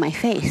gloving my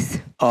face.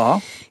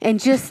 And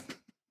just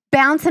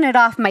bouncing it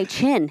off my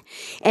chin.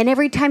 And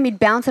every time he'd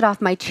bounce it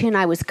off my chin,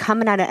 I was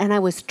coming at it and I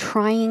was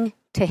trying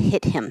to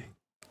hit him.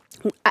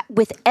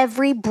 With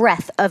every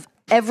breath of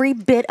every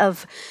bit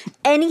of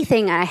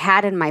anything I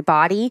had in my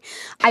body,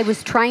 I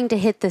was trying to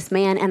hit this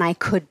man and I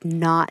could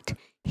not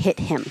hit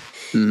him.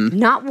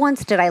 Not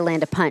once did I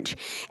land a punch.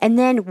 And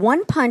then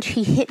one punch,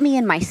 he hit me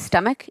in my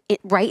stomach,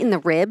 right in the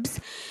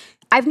ribs.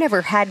 I've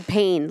never had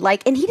pain.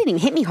 Like, and he didn't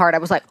even hit me hard. I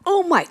was like,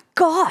 oh my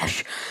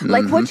gosh.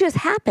 Like, what just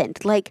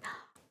happened? Like,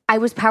 I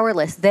was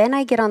powerless. Then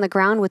I get on the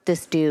ground with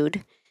this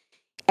dude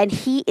and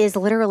he is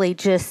literally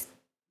just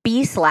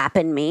bee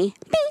slapping me.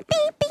 Beep,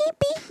 beep, beep,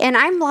 beep. And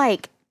I'm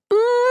like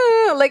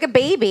a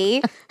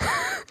baby.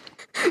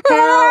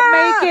 Help,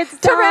 make it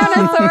stop.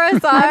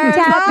 Tyrannosaurus I'm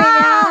tapping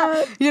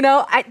out. You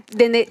know, I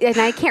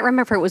can't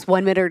remember if it was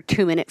 1 minute or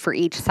 2 minute for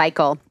each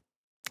cycle.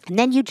 And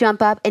then you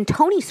jump up and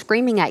Tony's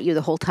screaming at you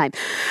the whole time.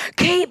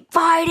 Keep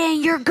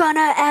fighting. You're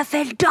gonna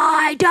effing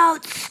die.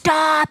 Don't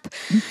stop.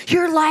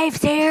 Your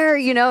life's here,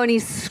 you know, and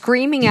he's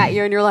screaming at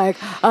you and you're like,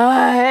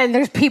 and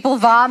there's people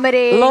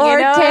vomiting. Lord,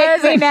 you know?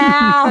 take me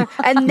now.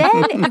 And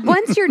then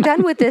once you're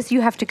done with this,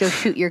 you have to go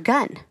shoot your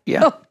gun.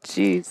 Yeah. Oh,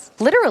 jeez.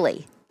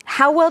 Literally.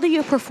 How well do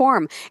you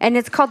perform? And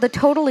it's called the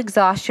total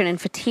exhaustion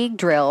and fatigue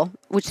drill,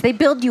 which they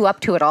build you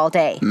up to it all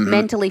day,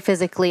 mentally,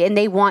 physically, and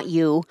they want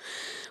you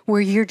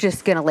where you're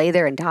just going to lay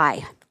there and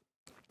die.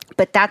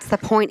 But that's the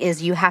point,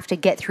 is you have to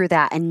get through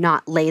that and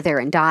not lay there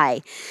and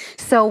die.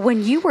 So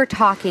when you were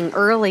talking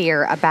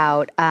earlier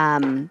about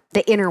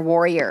the inner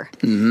warrior,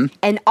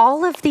 and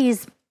all of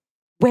these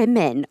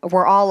women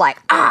were all like,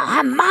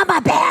 I'm Mama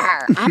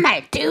Bear. I'm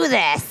going to do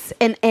this.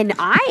 And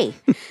I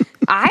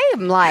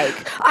am like,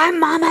 I'm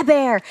Mama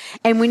Bear.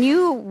 And when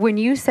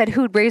you said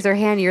who'd raise their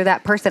hand, you're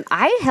that person,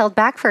 I held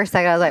back for a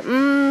second. I was like,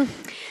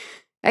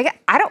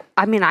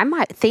 I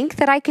might think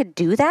that I could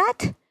do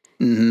that.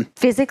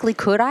 Physically,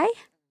 could I?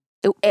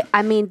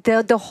 I mean,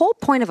 the whole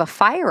point of a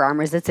firearm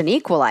is it's an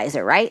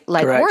equalizer, right?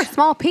 Like, correct. We're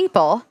small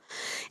people.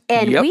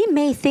 And we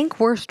may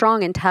think we're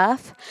strong and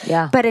tough,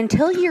 but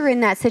until you're in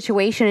that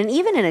situation, and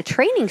even in a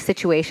training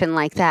situation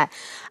like that,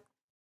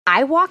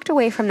 I walked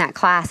away from that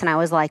class and I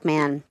was like,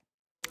 man,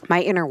 my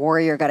inner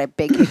warrior got a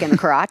big kick in the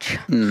crotch,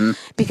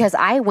 because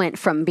I went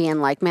from being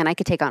like, man, I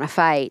could take on a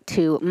fight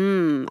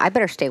to, I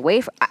better stay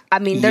away from. I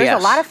mean, there's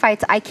a lot of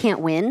fights I can't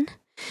win.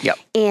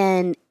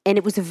 And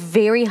it was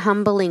very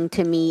humbling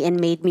to me and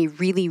made me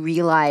really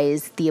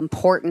realize the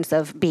importance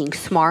of being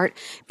smart,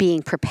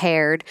 being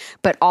prepared,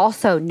 but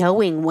also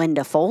knowing when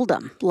to fold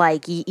them.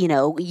 Like, you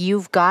know,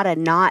 you've got to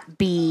not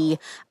be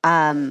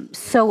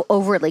so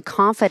overly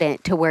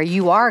confident to where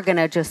you are going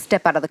to just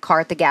step out of the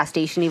car at the gas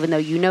station, even though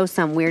you know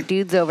some weird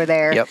dudes over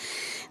there.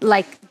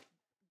 Like,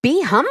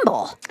 be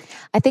humble.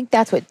 I think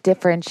that's what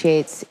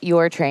differentiates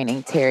your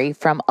training, Terry,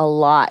 from a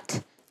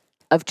lot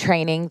of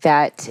training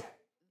that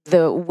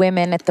the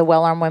women at the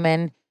Well Armed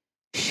Women,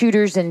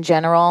 shooters in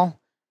general,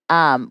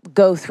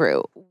 go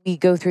through. We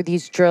go through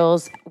these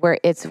drills where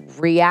it's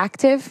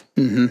reactive.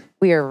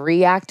 We are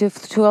reactive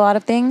to a lot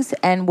of things.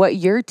 And what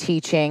you're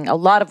teaching, a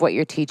lot of what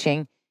you're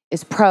teaching,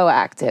 is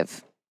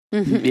proactive.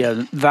 Mm-hmm. Yeah,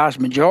 the vast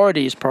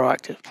majority is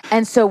proactive.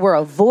 And so we're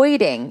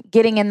avoiding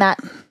getting in that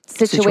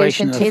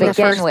situation to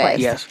begin with.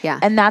 Yes. Yeah.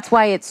 And that's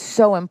why it's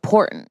so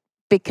important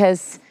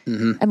because,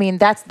 I mean,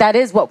 that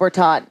is what we're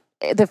taught.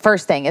 The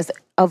first thing is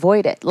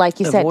avoid it. Like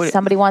you said,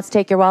 somebody wants to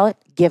take your wallet,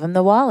 give them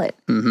the wallet.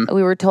 Mm-hmm.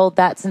 We were told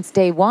that since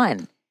day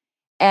one.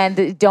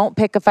 And don't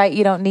pick a fight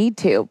you don't need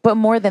to. But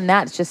more than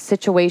that, it's just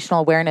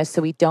situational awareness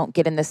so we don't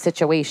get in this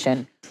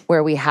situation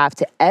where we have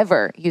to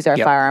ever use our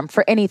firearm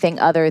for anything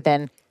other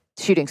than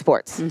shooting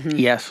sports. Mm-hmm.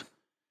 Yes.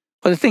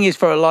 Well, the thing is,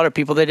 for a lot of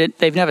people,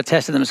 they've never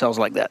tested themselves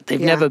like that.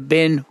 They've never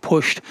been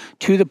pushed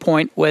to the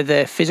point where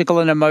their physical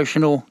and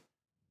emotional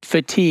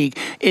fatigue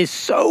is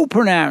so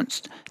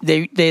pronounced.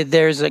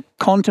 There's a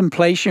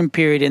contemplation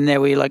period in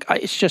there where you're like,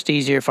 it's just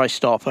easier if I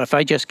stop. Or if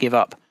I just give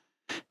up.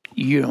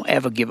 You don't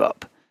ever give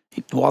up.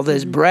 While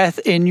there's breath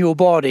in your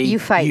body, you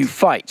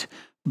fight.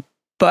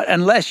 But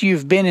unless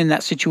you've been in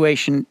that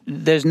situation,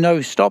 there's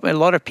no stopping. A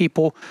lot of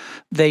people,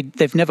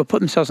 they've never put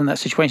themselves in that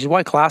situation.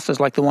 Why classes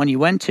like the one you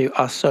went to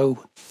are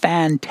so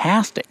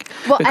fantastic.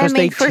 Well, because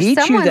they for teach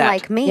someone you that.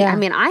 like me, I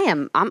mean,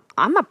 I'm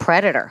a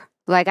predator.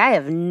 Like I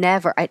have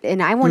never,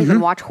 and I won't even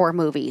watch horror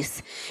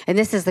movies. And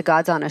this is the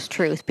God's honest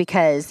truth,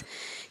 because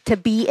to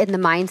be in the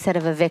mindset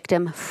of a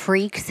victim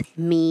freaks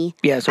me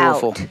out. It's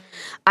awful.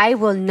 I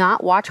will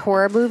not watch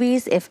horror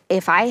movies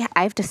if I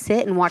have to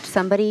sit and watch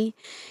somebody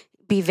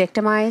be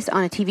victimized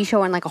on a TV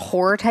show and like a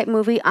horror type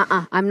movie.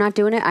 I'm not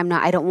doing it.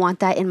 I don't want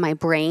that in my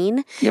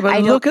brain. Yeah,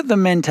 but look at the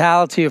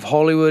mentality of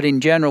Hollywood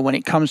in general when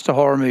it comes to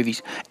horror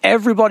movies.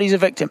 Everybody's a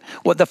victim.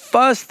 The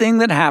first thing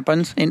that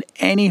happens in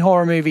any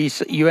horror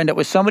movies, you end up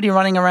with somebody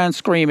running around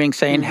screaming,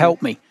 saying,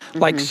 help me.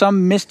 Like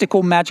some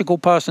mystical, magical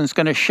person's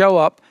going to show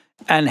up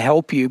and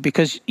help you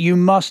because you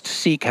must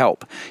seek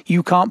help.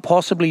 You can't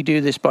possibly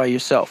do this by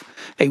yourself.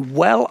 A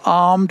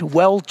well-armed,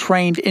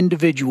 well-trained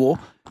individual,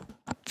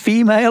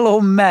 female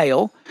or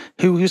male,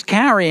 who was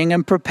carrying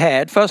and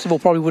prepared, first of all,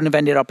 probably wouldn't have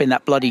ended up in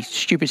that bloody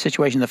stupid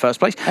situation in the first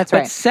place. That's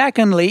right. But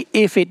secondly,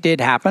 if it did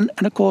happen,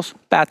 and of course,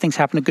 bad things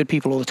happen to good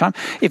people all the time.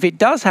 If it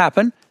does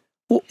happen,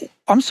 well,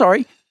 I'm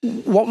sorry,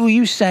 what were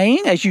you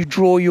saying as you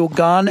draw your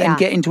gun and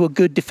get into a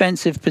good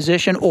defensive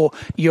position, or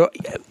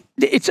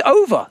it's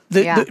over.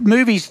 The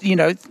movie's,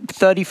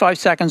 35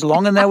 seconds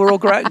long, and then we're all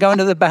going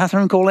to the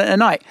bathroom, calling it a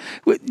night.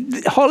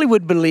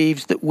 Hollywood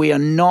believes that we are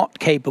not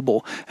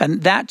capable,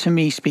 and that to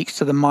me speaks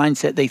to the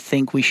mindset they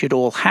think we should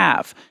all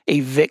have,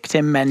 a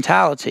victim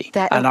mentality,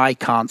 and I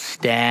can't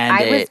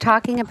stand it. I was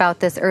talking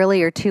about this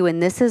earlier too,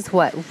 and this is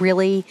what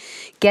really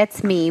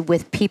gets me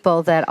with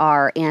people that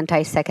are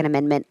anti-Second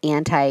Amendment,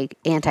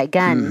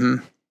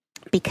 anti-gun,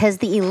 because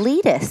the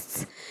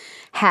elitists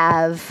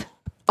have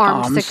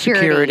armed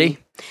security.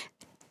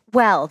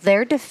 Well,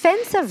 their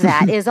defense of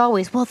that is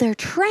always, well, they're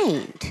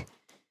trained.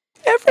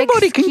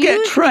 Everybody can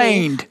get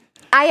trained.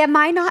 Am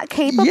I not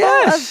capable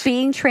of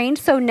being trained?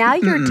 So now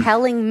you're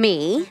telling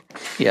me,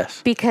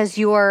 because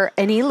you're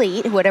an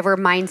elite, whatever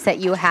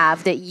mindset you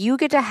have, that you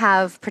get to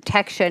have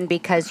protection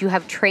because you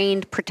have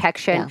trained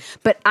protection,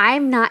 but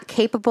I'm not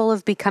capable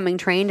of becoming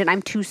trained and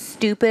I'm too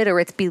stupid,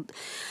 or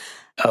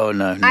Oh,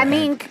 no. I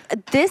mean,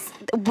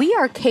 we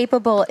are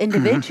capable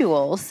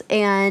individuals,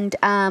 and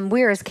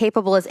we're as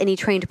capable as any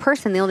trained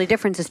person. The only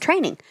difference is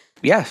training.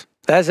 Yes,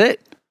 that's it.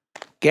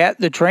 Get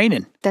the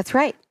training. That's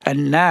right.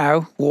 And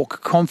now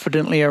walk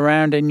confidently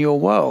around in your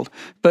world.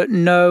 But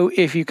know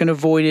if you can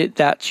avoid it,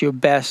 that's your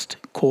best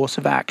course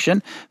of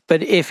action.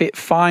 But if it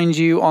finds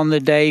you on the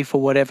day for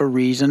whatever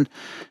reason,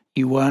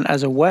 you weren't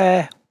as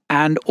aware,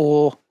 and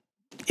or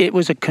it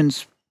was a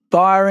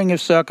conspiring of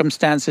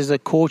circumstances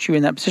that caught you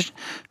in that position,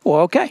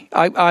 well, okay,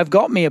 I've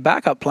got me a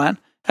backup plan,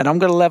 and I'm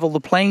going to level the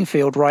playing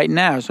field right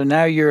now. So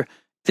now you're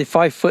the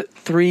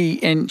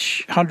 5'3"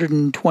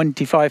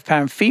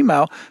 125-pound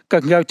female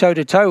can go toe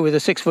to toe with a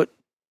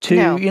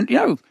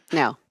 6'2".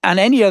 No. And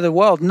any other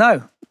world,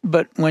 no.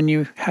 But when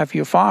you have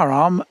your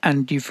firearm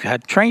and you've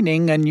had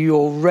training and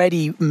you're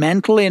ready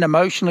mentally and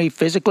emotionally,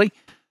 physically,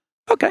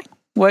 okay.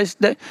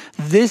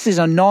 This is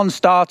a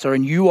non-starter,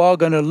 and you are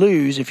going to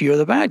lose if you're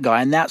the bad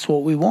guy, and that's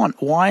what we want.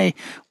 Why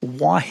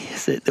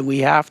is it that we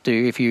have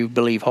to, if you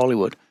believe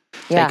Hollywood,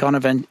 take on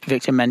a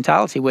victim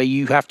mentality where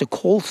you have to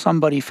call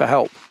somebody for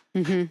help?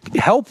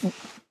 Help,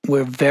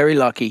 we're very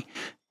lucky.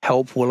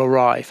 Help will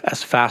arrive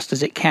as fast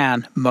as it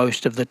can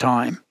most of the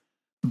time.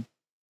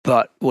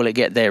 But will it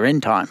get there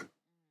in time?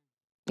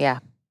 Yeah.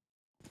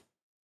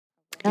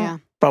 No. Yeah.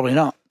 Probably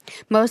not.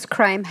 Most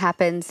crime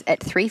happens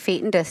at 3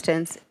 feet in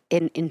distance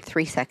in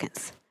 3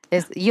 seconds.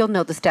 You'll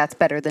know the stats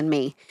better than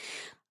me.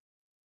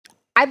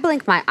 I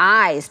blink my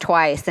eyes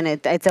twice and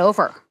it's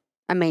over.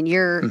 I mean,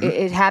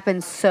 it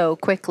happens so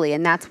quickly,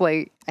 and that's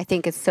why I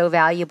think it's so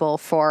valuable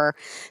for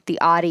the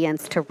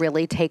audience to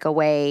really take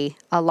away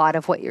a lot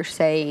of what you're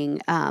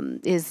saying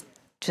is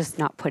just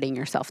not putting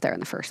yourself there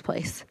in the first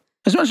place.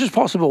 As much as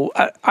possible.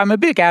 I'm a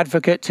big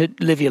advocate to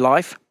live your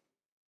life.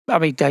 I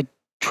mean, I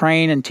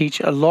train and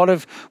teach a lot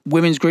of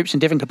women's groups in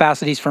different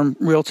capacities, from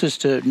realtors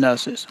to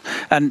nurses.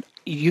 And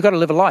you got to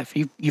live a life.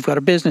 You've got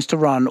a business to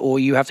run, or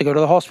you have to go to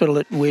the hospital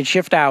at weird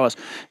shift hours.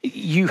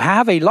 You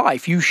have a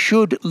life. You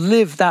should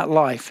live that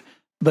life,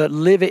 but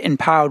live it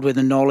empowered with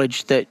the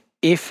knowledge that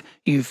if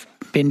you've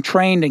been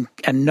trained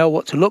and know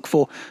what to look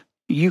for,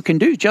 you can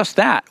do just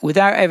that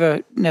without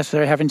ever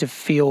necessarily having to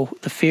feel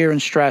the fear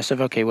and stress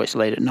of, okay, well, it's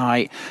late at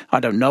night.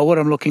 I don't know what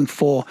I'm looking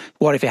for.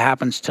 What if it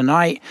happens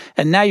tonight?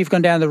 And now you've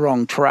gone down the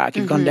wrong track.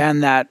 You've gone down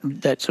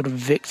that sort of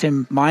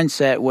victim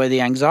mindset where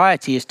the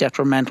anxiety is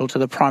detrimental to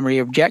the primary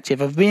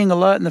objective of being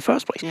alert in the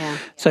first place. Yeah.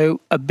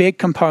 So a big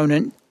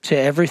component to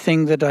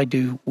everything that I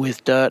do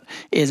with Dirt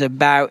is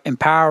about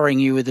empowering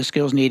you with the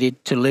skills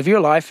needed to live your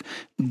life,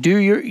 do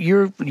you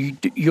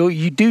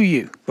do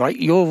you, right?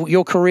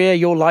 Your career,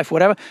 your life,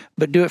 whatever,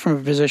 but do it from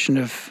a position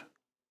of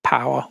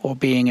power or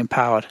being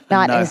empowered.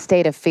 Not in a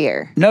state of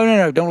fear.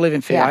 No. Don't live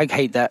in fear. Yeah. I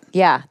hate that.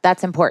 Yeah,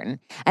 that's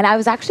important. And I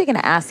was actually going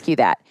to ask you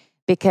that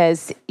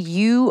because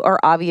you are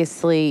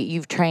obviously,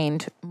 you've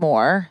trained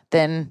more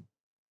than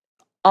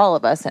all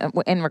of us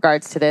in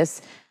regards to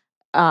this.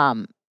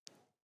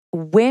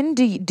 When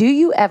do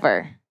you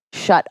ever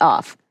shut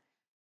off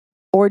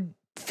or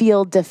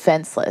feel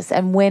defenseless?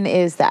 And when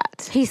is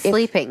that? He's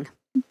sleeping.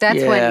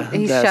 That's when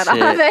he's shut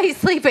off. He's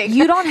sleeping.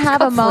 You don't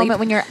have a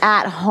moment when you're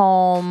at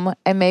home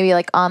and maybe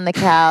like on the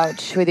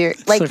couch with your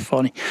like. So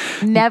funny.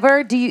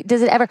 Never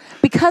does it ever?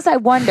 Because I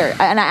wonder,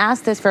 and I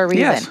asked this for a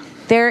reason. Yes.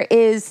 There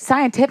is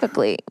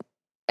scientifically,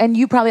 and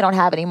you probably don't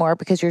have anymore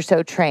because you're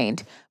so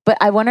trained. But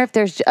I wonder if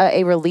there's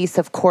a release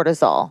of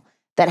cortisol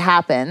that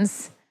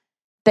happens.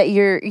 That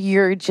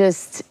you're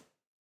just,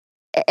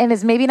 and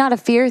it's maybe not a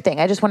fear thing.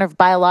 I just wonder if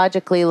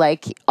biologically,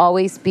 like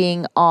always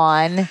being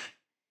on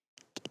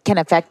can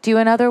affect you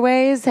in other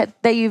ways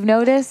that you've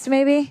noticed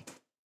maybe?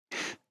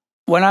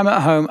 When I'm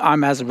at home,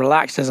 I'm as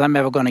relaxed as I'm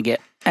ever going to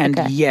get. And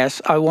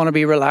yes, I want to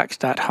be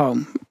relaxed at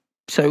home.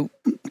 So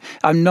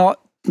I'm not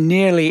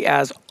nearly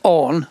as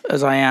on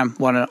as I am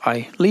when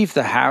I leave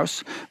the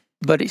house,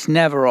 but it's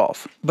never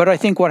off. But I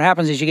think what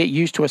happens is you get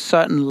used to a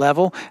certain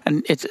level,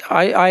 and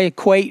I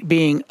equate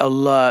being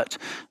alert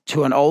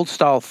to an old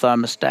style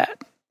thermostat.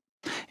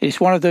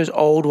 It's one of those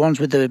old ones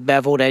with the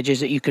beveled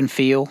edges that you can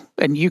feel,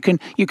 and you can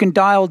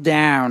dial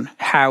down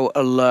how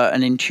alert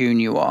and in tune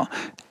you are.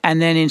 And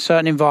then in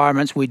certain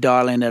environments, we're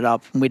dialing it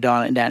up and we're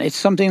dialing it down. It's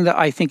something that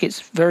I think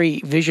it's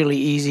very visually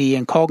easy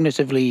and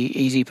cognitively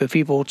easy for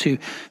people to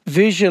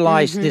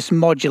visualize this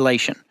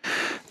modulation.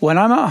 When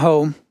I'm at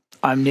home,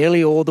 I'm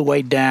nearly all the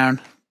way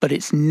down, but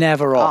it's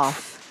never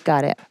off.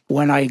 Got it.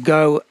 When I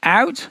go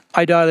out,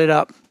 I dial it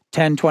up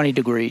 10, 20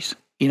 degrees.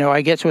 You know,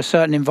 I get to a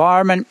certain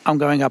environment, I'm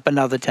going up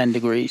another 10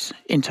 degrees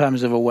in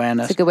terms of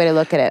awareness. It's a good way to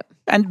look at it.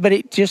 But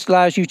it just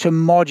allows you to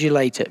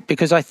modulate it,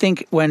 because I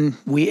think when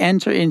we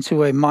enter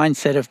into a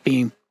mindset of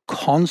being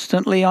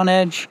constantly on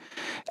edge,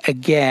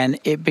 again,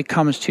 it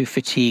becomes too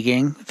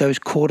fatiguing. Those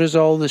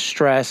cortisol, the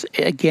stress,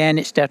 again,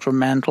 it's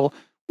detrimental.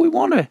 We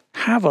want to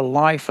have a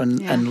life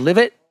and live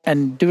it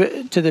and do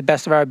it to the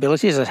best of our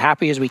abilities, as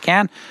happy as we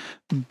can.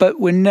 But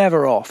we're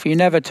never off. You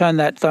never turn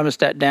that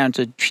thermostat down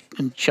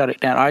and shut it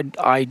down.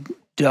 I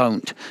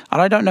don't.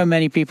 And I don't know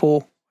many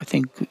people, I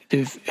think,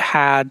 who've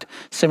had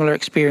similar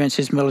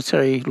experiences,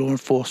 military, law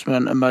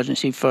enforcement,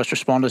 emergency, first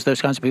responders,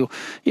 those kinds of people.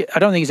 I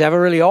don't think it's ever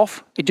really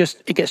off. It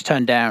gets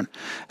turned down.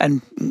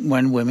 And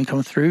when women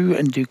come through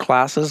and do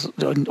classes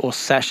or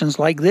sessions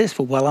like this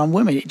for well-armed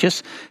women, it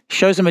just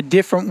shows them a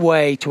different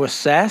way to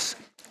assess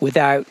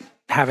without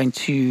having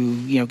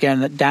to,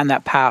 get down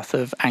that path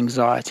of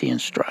anxiety and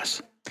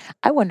stress.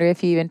 I wonder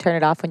if you even turn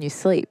it off when you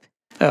sleep.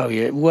 Oh,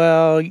 yeah.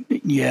 Well,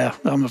 yeah,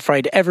 I'm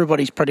afraid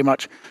everybody's pretty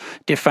much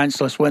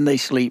defenseless when they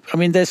sleep. I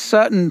mean, there's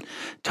certain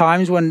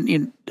times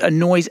when a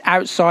noise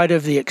outside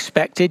of the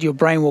expected, your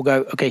brain will go,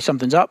 okay,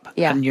 something's up.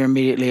 Yeah. And you're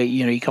immediately,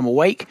 you come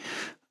awake.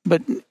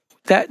 But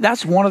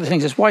that's one of the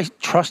things. That's why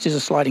trust is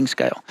a sliding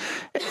scale.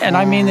 And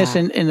I mean this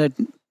in the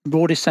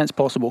broadest sense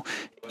possible.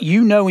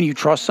 You know when you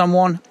trust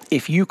someone,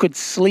 if you could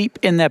sleep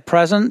in their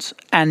presence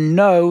and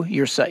know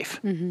you're safe.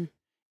 Mm-hmm.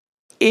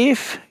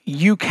 If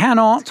you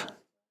cannot,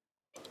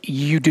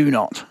 you do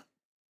not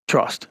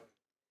trust.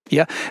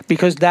 Yeah,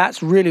 because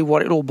that's really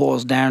what it all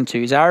boils down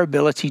to, is our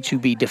ability to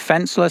be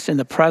defenseless in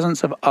the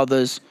presence of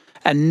others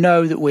and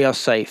know that we are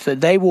safe,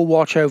 that they will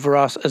watch over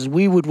us as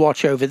we would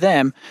watch over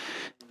them,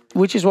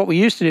 which is what we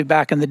used to do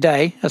back in the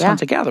day as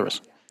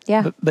hunter-gatherers.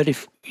 Yeah. But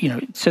if,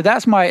 so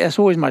that's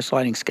always my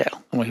sliding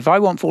scale. If I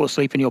won't fall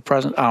asleep in your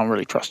presence, I don't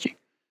really trust you.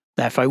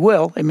 Now, if I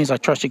will, it means I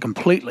trust you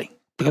completely,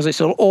 because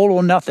it's all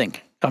or nothing.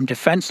 I'm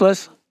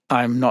defenseless.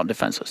 I'm not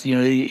defenseless.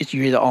 You're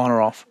either on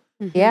or off.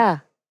 Mm-hmm. Yeah.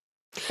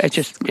 It's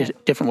just a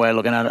different way of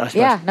looking at it, I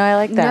suppose. Yeah, no, I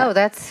like that. No,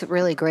 that's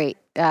really great.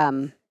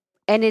 And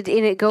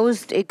it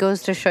goes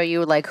to show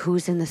you like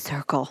who's in the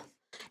circle.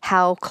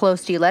 How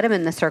close do you let them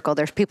in the circle?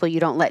 There's people you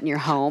don't let in your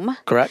home.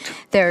 Correct.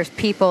 There's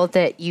people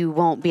that you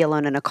won't be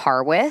alone in a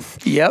car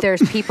with. Yep.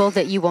 There's people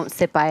that you won't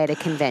sit by at a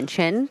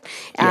convention.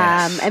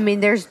 Yes. I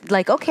mean, there's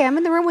like, okay, I'm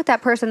in the room with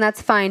that person,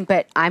 that's fine,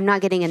 but I'm not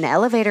getting in the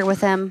elevator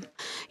with them.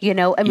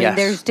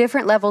 There's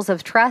different levels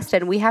of trust,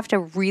 and we have to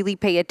really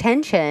pay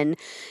attention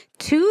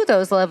to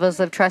those levels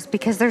of trust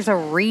because there's a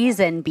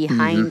reason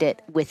behind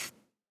it with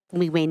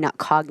we may not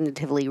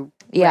cognitively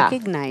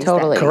recognize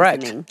totally. that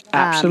Correct. reasoning.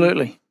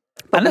 Absolutely.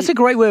 And that's a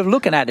great way of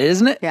looking at it,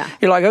 isn't it? Yeah.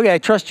 You're like, okay, I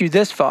trust you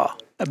this far,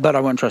 but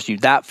I won't trust you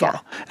that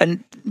far. Yeah.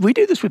 And we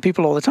do this with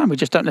people all the time. We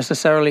just don't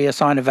necessarily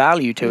assign a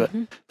value to it.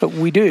 But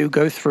we do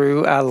go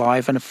through our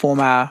life and form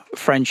our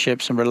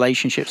friendships and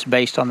relationships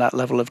based on that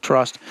level of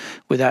trust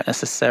without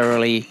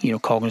necessarily,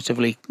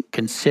 cognitively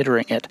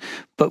considering it.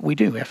 But we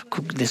do. We have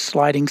this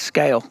sliding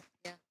scale.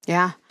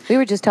 Yeah. We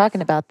were just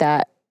talking about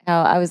that.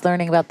 How I was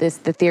learning about the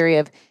theory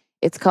of,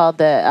 it's called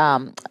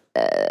the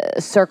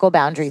circle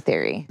boundary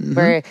theory,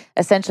 where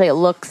essentially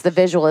the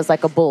visual is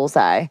like a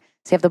bullseye.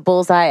 So you have the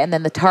bullseye and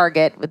then the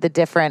target with the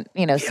different,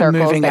 circles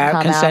moving that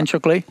out come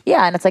concentrically. out.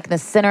 Yeah, and it's like in the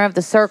center of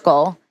the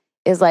circle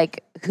is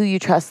like who you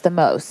trust the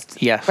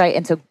most. Yes. Right?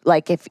 And so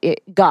like if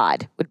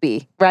God would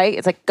be, right?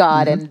 It's like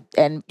God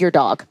and your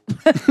dog.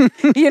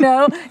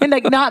 And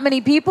like not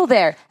many people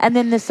there. And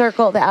then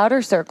the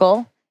outer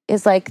circle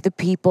is like the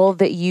people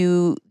that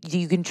you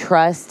can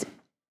trust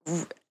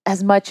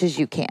as much as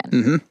you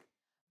can.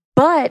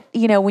 But,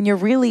 when you're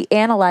really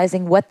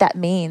analyzing what that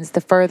means,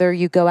 the further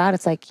you go out,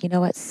 it's like, you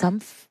know what?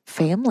 Some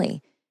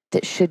family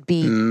that should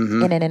be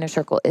in an inner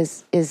circle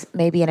is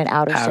maybe in an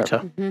outer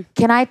circle.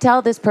 Can I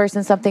tell this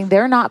person something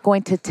they're not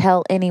going to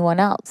tell anyone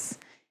else?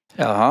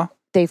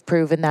 They've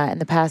proven that in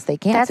the past they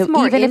can't. That's so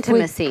more even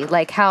intimacy.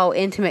 Like how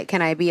intimate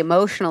can I be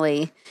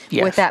emotionally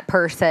with that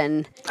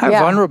person? How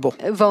vulnerable.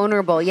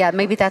 Vulnerable. Yeah,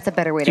 maybe that's a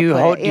better way to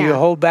put it. Do you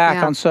hold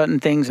back on certain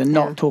things and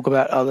not talk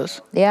about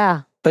others?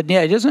 Yeah. But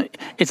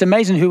it's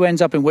amazing who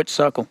ends up in which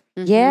circle.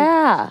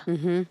 Yeah.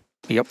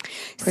 Yep.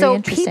 So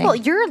interesting. people,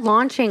 you're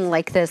launching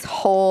like this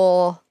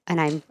whole,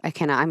 and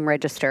I'm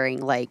registering,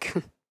 like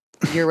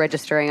you're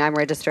registering, I'm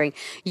registering.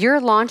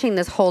 You're launching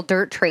this whole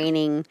DIRT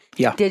training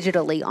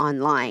digitally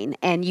online,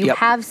 and you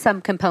have some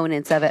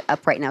components of it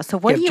up right now. So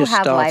what do you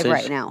have live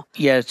right now?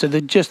 Yeah, so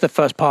just the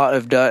first part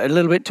of DIRT, a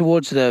little bit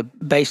towards the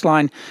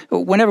baseline.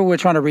 Whenever we're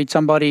trying to read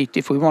somebody,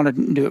 if we want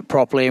to do it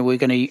properly, we're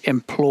going to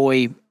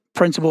employ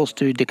principles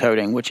to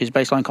decoding, which is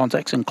baseline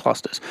context and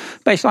clusters.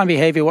 Baseline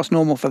behavior, what's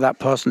normal for that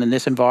person in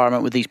this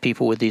environment with these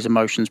people with these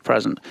emotions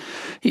present.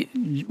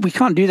 We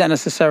can't do that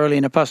necessarily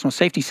in a personal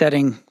safety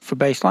setting for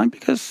baseline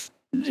because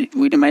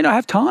we may not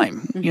have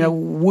time.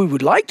 We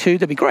would like to,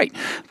 that'd be great.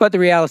 But the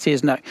reality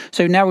is no.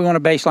 So now we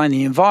want to baseline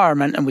the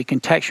environment and we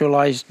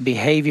contextualize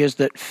behaviors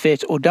that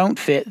fit or don't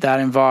fit that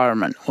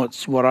environment.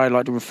 What I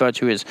like to refer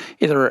to as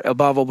either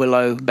above or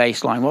below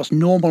baseline. What's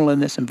normal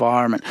in this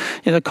environment?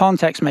 The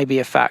context may be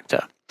a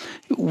factor.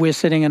 We're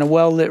sitting in a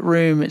well-lit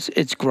room.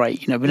 It's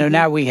great. But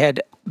now we head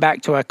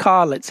back to our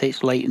car. Let's say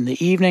it's late in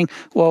the evening.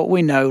 Well,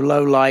 we know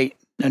low light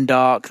and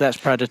dark, that's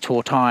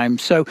predator time.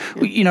 So,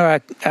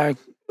 our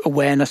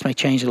awareness may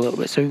change a little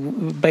bit. So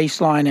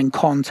baseline and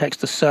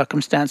context, the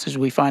circumstances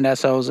we find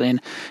ourselves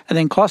in. And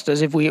then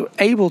clusters, if we're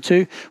able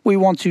to, we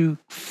want to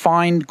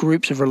find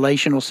groups of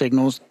relational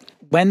signals.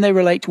 When they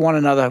relate to one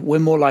another, we're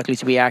more likely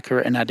to be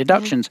accurate in our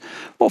deductions.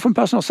 Well, from a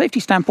personal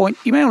safety standpoint,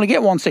 you may only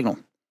get one signal.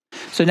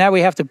 So now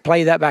we have to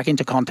play that back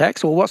into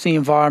context. Well, what's the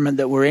environment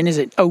that we're in? Is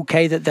it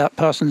okay that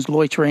person's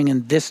loitering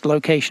in this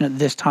location at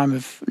this time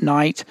of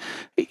night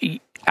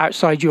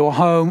outside your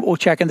home, or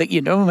checking that,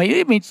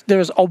 it means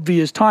there's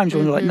obvious times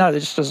when we're like, no,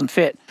 this just doesn't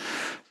fit.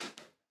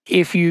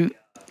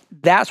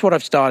 That's what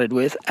I've started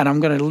with, and I'm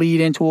going to lead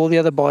into all the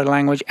other body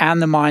language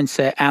and the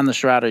mindset and the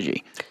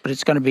strategy. But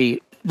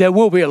there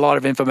will be a lot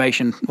of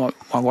information. My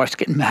wife's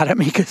getting mad at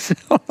me because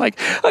I'm like,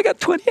 I got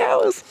 20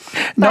 hours.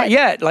 Not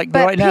yet. Like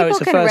right now, it's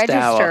the first hour. But people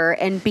can register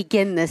and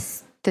begin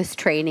this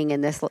training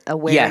and this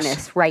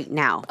awareness right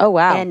now. Oh,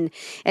 wow.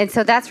 And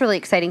so that's really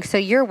exciting. So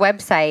your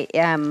website,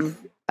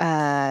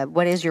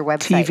 what is your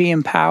website?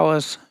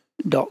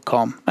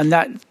 tvempowers.com. And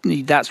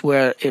that's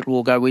where it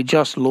will go. We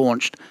just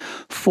launched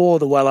for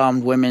the Well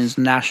Armed Women's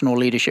National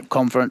Leadership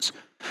Conference.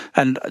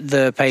 And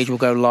the page will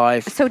go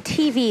live. So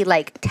TV,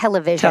 like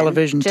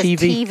television. Just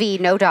TV,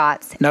 no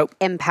dots. Nope.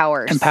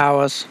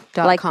 Empowers.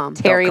 Like .com.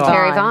 Terry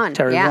Vaughn.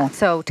 Terry Vaughn.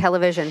 So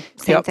television,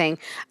 same thing.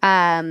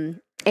 And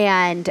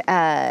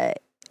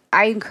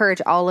I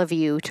encourage all of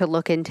you to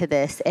look into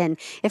this. And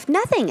if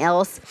nothing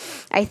else,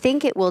 I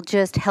think it will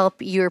just help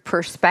your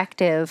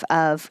perspective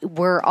of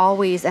we're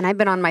always, and I've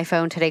been on my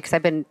phone today because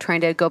I've been trying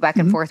to go back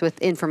and forth with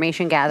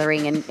information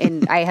gathering,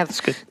 and I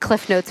have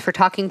cliff notes for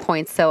talking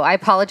points. So I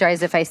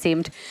apologize if I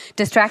seemed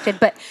distracted.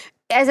 But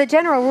as a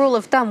general rule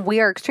of thumb,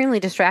 we are extremely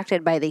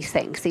distracted by these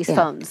things, these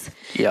phones.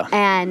 Yeah.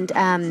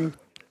 And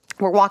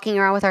we're walking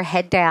around with our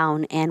head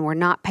down and we're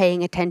not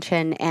paying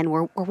attention, and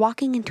we're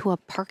walking into a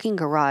parking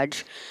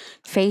garage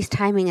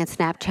FaceTiming and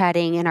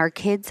Snapchatting, and our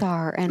kids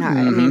are, and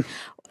our,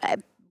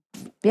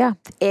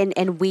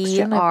 and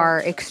we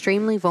are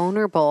extremely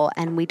vulnerable,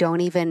 and we don't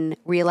even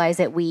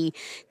realize it. We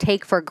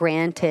take for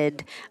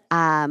granted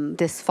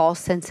this false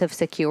sense of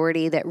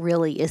security that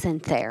really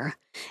isn't there.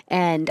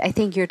 And I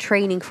think your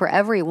training for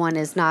everyone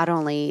is not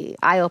only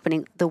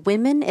eye-opening. The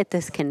women at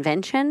this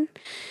convention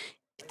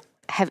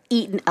have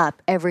eaten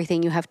up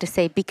everything you have to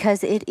say,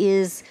 because it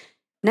is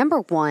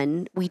number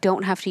one, we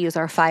don't have to use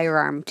our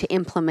firearm to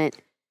implement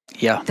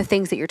the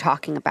things that you're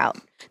talking about.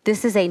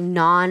 This is a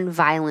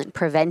non-violent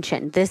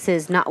prevention. This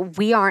is not,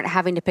 we aren't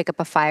having to pick up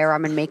a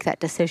firearm and make that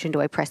decision.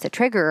 Do I press the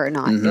trigger or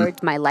not? Or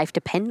does my life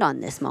depend on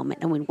this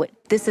moment? I mean,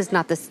 this is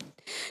not this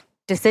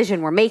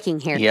decision we're making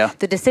here. Yeah.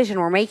 The decision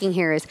we're making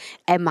here is,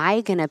 am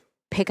I going to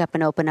pick up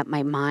and open up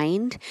my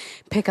mind,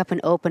 pick up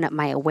and open up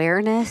my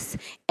awareness,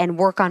 and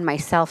work on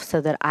myself so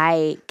that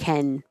I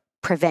can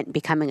prevent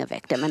becoming a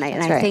victim. And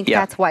I think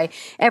that's why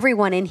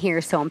everyone in here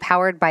is so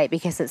empowered by it,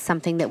 because it's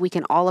something that we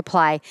can all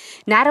apply,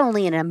 not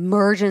only in an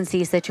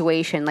emergency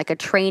situation, like a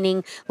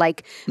training,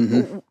 like,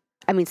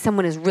 I mean,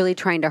 someone is really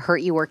trying to hurt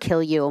you or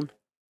kill you.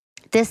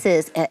 This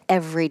is an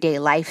everyday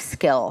life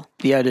skill.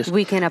 Yeah, it is.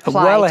 We can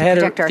apply well to ahead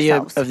protect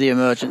ourselves. of the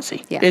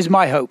emergency is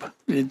my hope,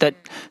 that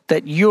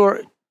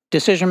your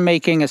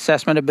decision-making,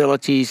 assessment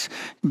abilities,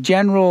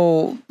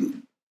 general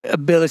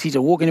ability to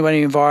walk into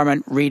any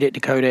environment, read it,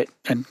 decode it,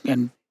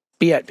 and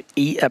be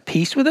at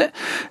peace with it,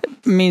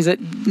 means that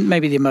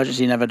maybe the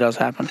emergency never does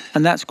happen.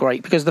 And that's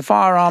great, because the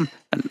firearm,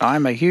 and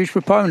I'm a huge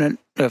proponent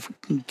of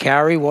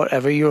carry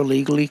whatever you're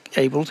legally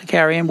able to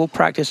carry and will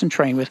practice and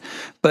train with,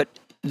 but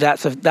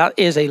that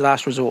is a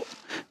last resort,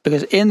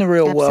 because in the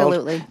real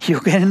world, you're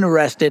getting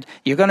arrested.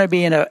 You're going to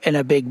be in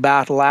a big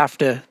battle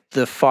after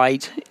the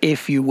fight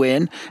if you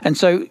win, and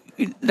so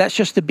that's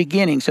just the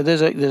beginning. So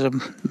there's a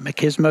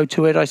machismo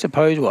to it, I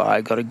suppose. Well,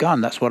 I got a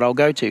gun, that's what I'll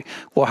go to.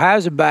 Well,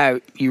 how's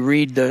about you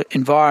read the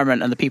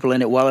environment and the people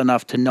in it well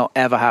enough to not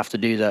ever have to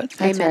do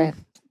that? Amen.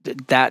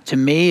 That to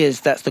me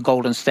that's the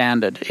golden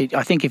standard.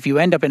 I think if you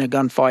end up in a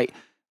gunfight,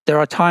 there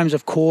are times,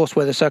 of course,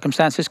 where the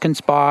circumstances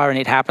conspire and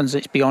it happens,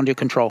 it's beyond your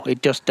control.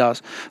 It just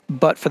does.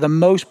 But for the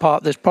most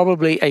part, there's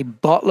probably a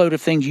buttload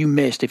of things you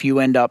missed if you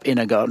end up in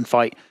a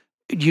gunfight.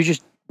 You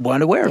just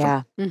weren't aware of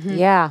them.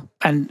 Yeah.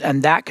 And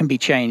that can be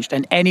changed,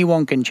 and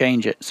anyone can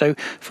change it. So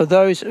for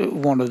those,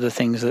 one of the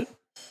things that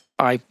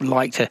I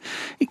like to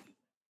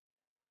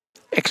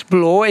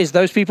explore is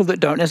those people that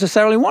don't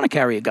necessarily want to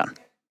carry a gun.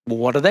 Well,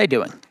 what are they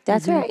doing?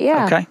 That's right,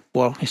 yeah. Okay,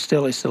 well, it's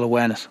still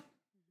awareness.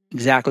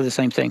 Exactly the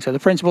same thing. So the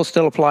principles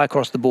still apply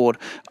across the board.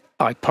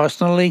 I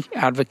personally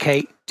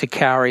advocate to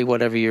carry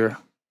whatever you're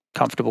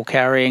comfortable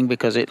carrying,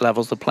 because it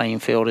levels the playing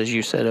field, as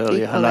you said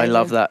earlier. Equalizer. And I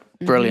love that.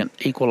 Brilliant.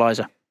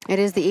 Equalizer. It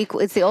is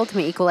it's the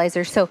ultimate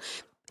equalizer. So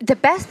the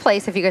best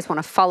place, if you guys want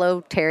to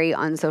follow Terry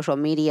on social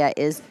media,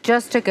 is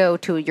just to go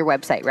to your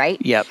website,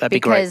 right? Yeah, that'd be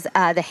great.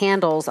 Because the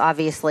handles,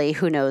 obviously,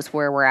 who knows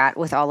where we're at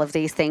with all of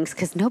these things,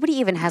 because nobody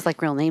even has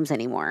like real names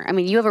anymore. I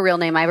mean, you have a real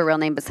name, I have a real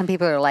name, but some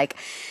people are like,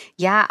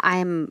 yeah,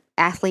 I'm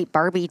athlete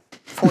Barbie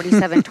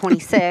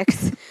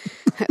 4726.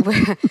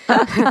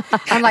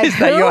 I'm like, is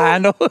that your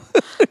handle?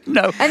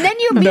 No. And then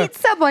you meet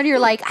someone, you're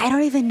like, I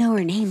don't even know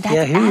her name.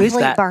 That's who athlete is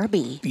that?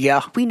 Barbie.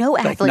 Yeah. We know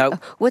athlete. No.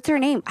 What's her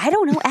name? I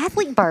don't know.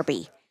 Athlete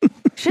Barbie.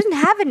 She doesn't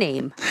have a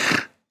name.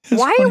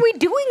 Why are we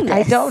doing this?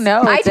 I don't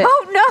know. I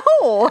don't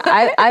know.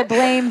 I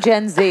blame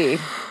Gen Z.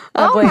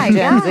 Oh my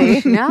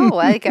gosh, no.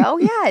 Like, oh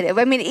yeah.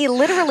 I mean,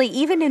 literally,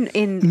 even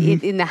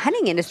in the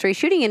hunting industry,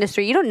 shooting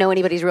industry, you don't know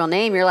anybody's real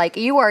name. You're like,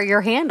 you are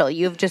your handle.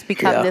 You've just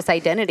become this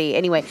identity.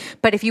 Anyway,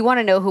 but if you want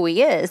to know who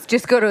he is,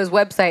 just go to his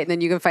website and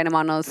then you can find him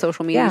on those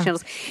social media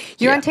channels.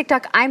 You're on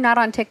TikTok. I'm not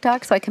on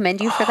TikTok, so I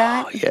commend you for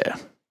that. Yeah.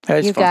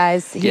 You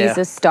guys, he's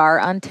a star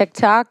on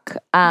TikTok.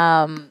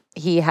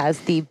 He has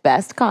the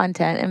best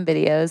content and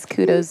videos.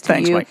 Kudos to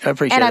Thanks, you. Mike. I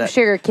appreciate and that. I'm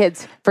sure your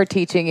kids for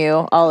teaching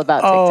you all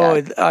about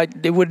TikTok.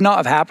 It would not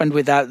have happened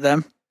without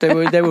them.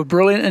 They were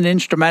brilliant and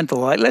instrumental.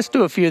 Like, let's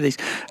do a few of these.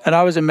 And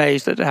I was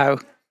amazed at how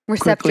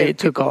quickly it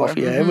took off.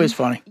 Yeah, it was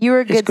funny. You were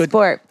a good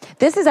sport.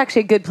 This is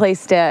actually a good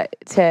place to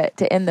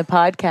end the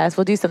podcast.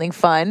 We'll do something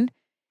fun.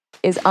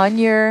 Is on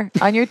your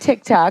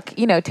TikTok.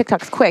 You know,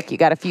 TikTok's quick. You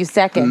got a few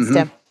seconds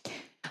to.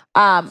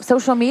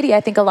 Social media,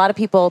 I think a lot of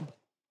people,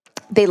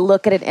 they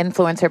look at an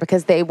influencer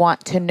because they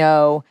want to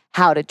know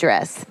how to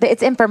dress.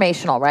 It's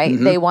informational, right?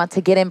 They want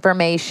to get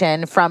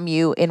information from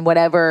you in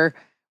whatever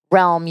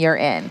realm you're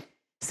in.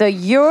 So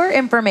your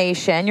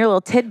information, your little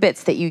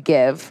tidbits that you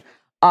give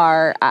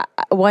are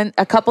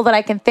a couple that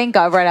I can think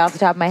of right off the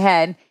top of my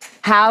head.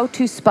 How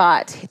to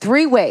spot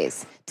 3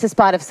 ways to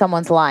spot if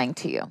someone's lying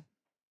to you.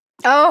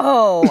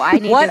 Oh, I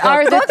need what to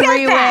are the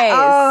 3 ways?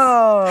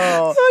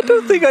 Oh, I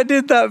don't think I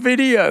did that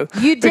video.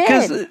 You did.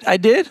 Because I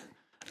did.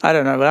 I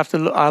don't know. I'll have to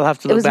look back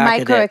at it. It was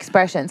micro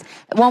expressions.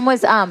 One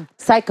was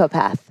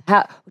psychopath.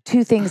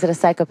 2 things that a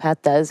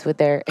psychopath does with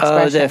their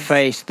expressions. Their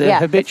face. The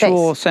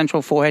habitual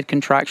central forehead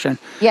contraction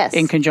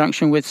in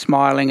conjunction with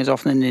smiling is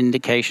often an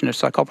indication of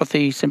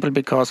psychopathy, simply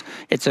because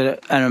it's an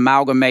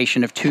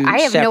amalgamation of 2 I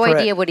have separate... no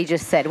idea what he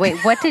just said.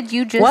 Wait, what did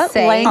you just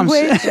say? What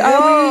language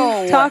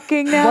are we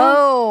talking now?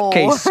 Whoa.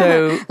 Okay,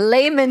 so...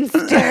 layman's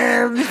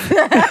terms.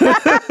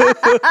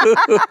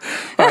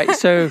 Right,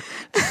 so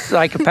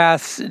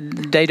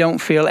psychopaths, they don't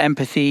feel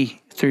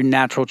empathy through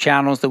natural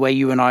channels, the way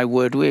you and I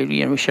would.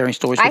 We're sharing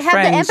stories with friends. I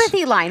have the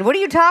empathy line. What are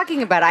you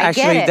talking about? I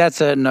Actually, get it. that's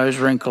a nose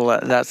wrinkle.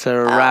 That's a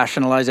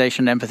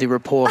rationalization empathy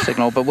rapport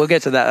signal, but we'll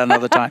get to that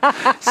another time.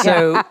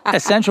 So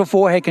essential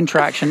forehead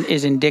contraction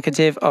is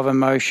indicative of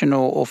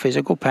emotional or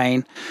physical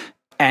pain,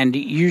 and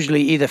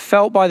usually either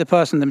felt by the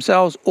person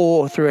themselves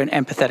or through an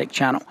empathetic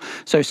channel.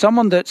 So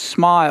someone that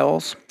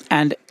smiles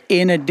and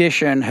in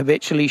addition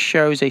habitually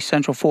shows a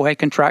central forehead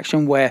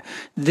contraction where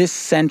this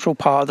central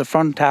part of the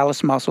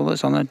frontalis muscle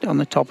that's on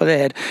the top of the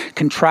head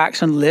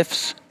contracts and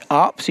lifts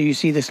up, so you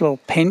see this little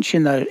pinch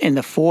in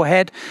the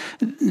forehead,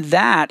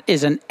 that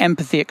is an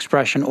empathy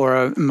expression or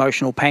an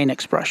emotional pain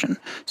expression.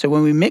 So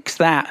when we mix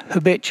that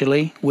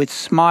habitually with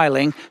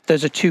smiling,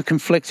 those are two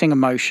conflicting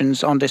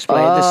emotions on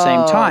display at the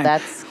same time,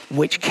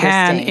 which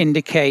can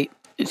indicate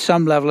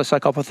some level of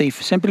psychopathy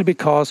simply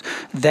because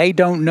they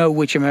don't know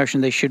which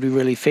emotion they should be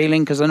really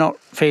feeling because they're not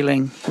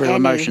feeling real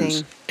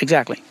emotions.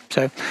 Exactly.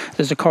 So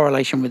there's a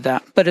correlation with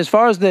that. But as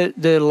far as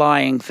the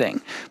lying thing,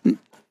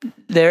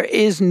 there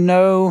is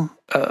no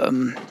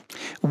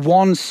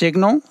one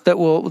signal that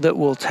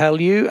will tell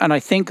you, and I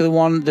think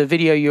the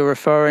video you're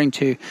referring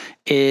to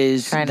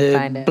is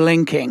the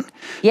blinking.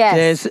 Yes.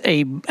 There's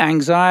a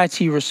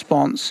anxiety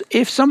response.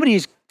 If somebody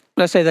is,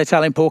 let's say they're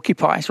telling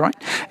porcupines, right?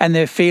 And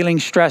they're feeling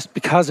stressed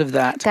because of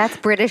that. That's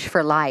British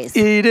for lies.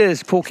 It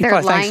is. Porcupine.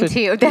 They're lying to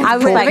you. I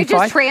was like,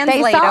 just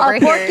translate they saw over a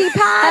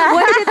porcupine.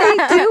 What did they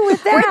do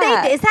with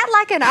that? Is that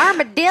like an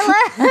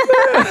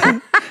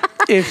armadillo?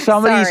 If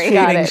somebody's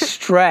feeling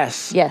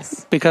stress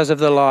because of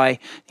the lie,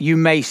 you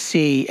may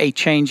see a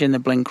change in the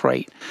blink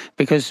rate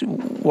because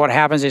what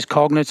happens is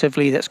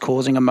cognitively that's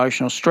causing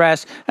emotional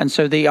stress, and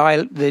so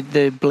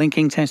the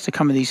blinking tends to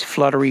come in these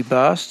fluttery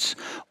bursts,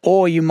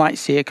 or you might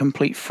see a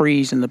complete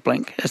freeze in the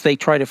blink as they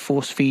try to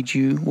force feed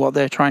you what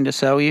they're trying to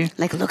sell you.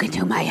 Like, look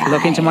into my eyes.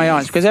 Look into my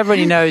eyes. Because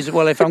everybody knows,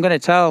 well, if I'm going to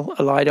tell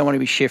a lie, I don't want to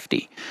be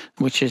shifty,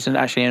 which is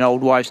actually an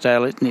old wives'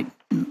 tale.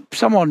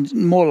 Someone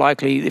more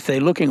likely, if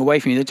they're looking away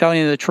from you, they're telling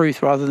you the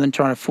truth rather than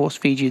trying to force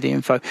feed you the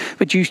info.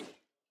 But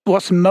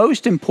what's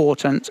most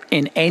important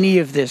in any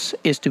of this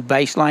is to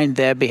baseline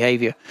their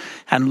behavior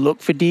and look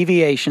for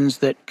deviations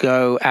that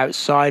go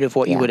outside of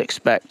what you would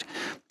expect.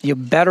 You're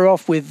better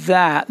off with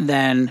that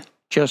than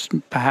just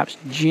perhaps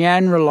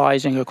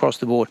generalizing across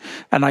the board.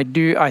 And I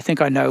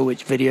think I know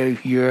which video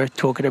you're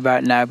talking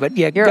about now, but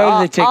go to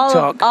the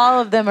TikTok.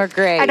 All of them are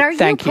great. And are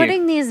you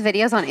putting these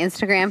videos on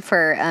Instagram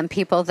for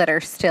people that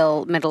are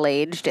still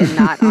middle-aged and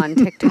not on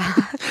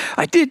TikTok?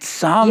 I did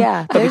some.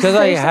 Yeah, there's some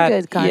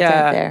good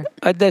content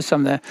there. There's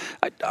some there.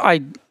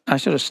 I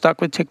sort of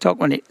stuck with TikTok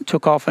when it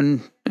took off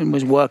and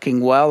was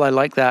working well. I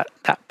like that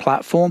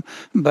platform,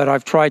 but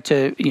I've tried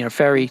to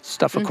ferry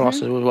stuff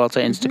across as well to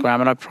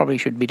Instagram, and I probably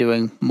should be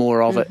doing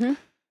more of it.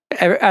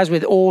 As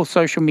with all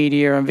social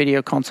media and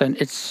video content,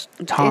 it's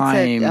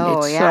time.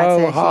 It's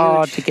so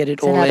hard to get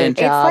it all in.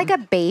 It's like a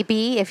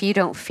baby if you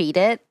don't feed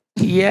it.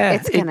 Yeah,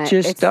 it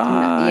just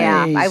dies.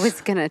 Yeah, I was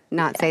gonna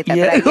not say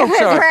that, but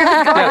sorry.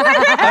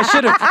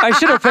 I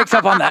should have picked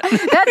up on that.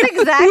 That's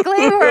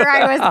exactly where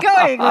I was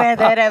going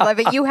with it.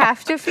 But you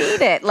have to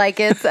feed it like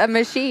it's a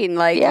machine.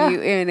 Like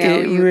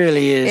it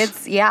really is.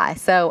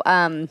 So,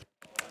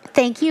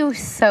 thank you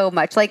so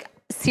much. Like,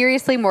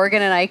 seriously,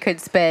 Morgan and I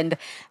could spend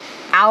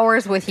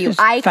hours with you.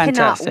 I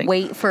cannot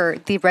wait for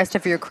the rest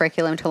of your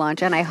curriculum to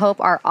launch, and I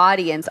hope our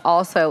audience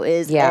also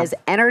is as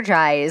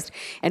energized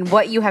and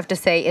what you have to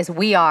say as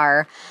we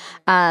are.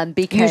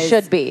 Because you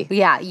should be.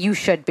 Yeah, you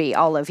should be,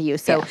 all of you.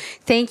 So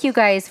thank you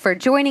guys for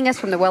joining us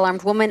from The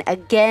Well-Armed Woman.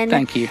 Again,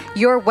 thank you.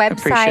 Your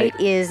website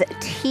is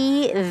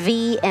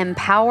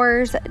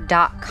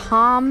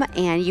tvempowers.com,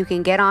 and you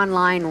can get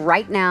online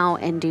right now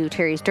and do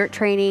Terry's Dirt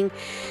Training.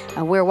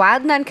 We're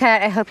Wild and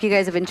Uncut. I hope you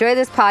guys have enjoyed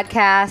this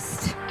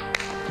podcast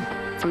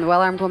from the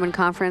Well-Armed Woman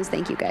Conference.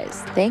 Thank you,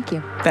 guys. Thank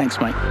you. Thanks,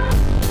 Mike.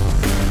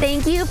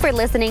 Thank you for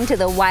listening to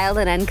the Wild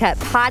and Uncut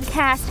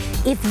podcast.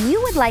 If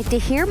you would like to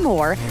hear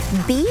more,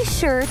 be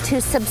sure to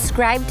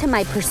subscribe to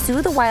my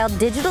Pursue the Wild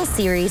digital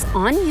series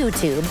on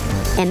YouTube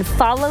and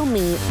follow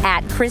me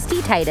at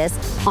Christy Titus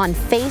on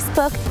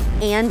Facebook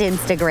and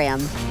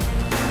Instagram.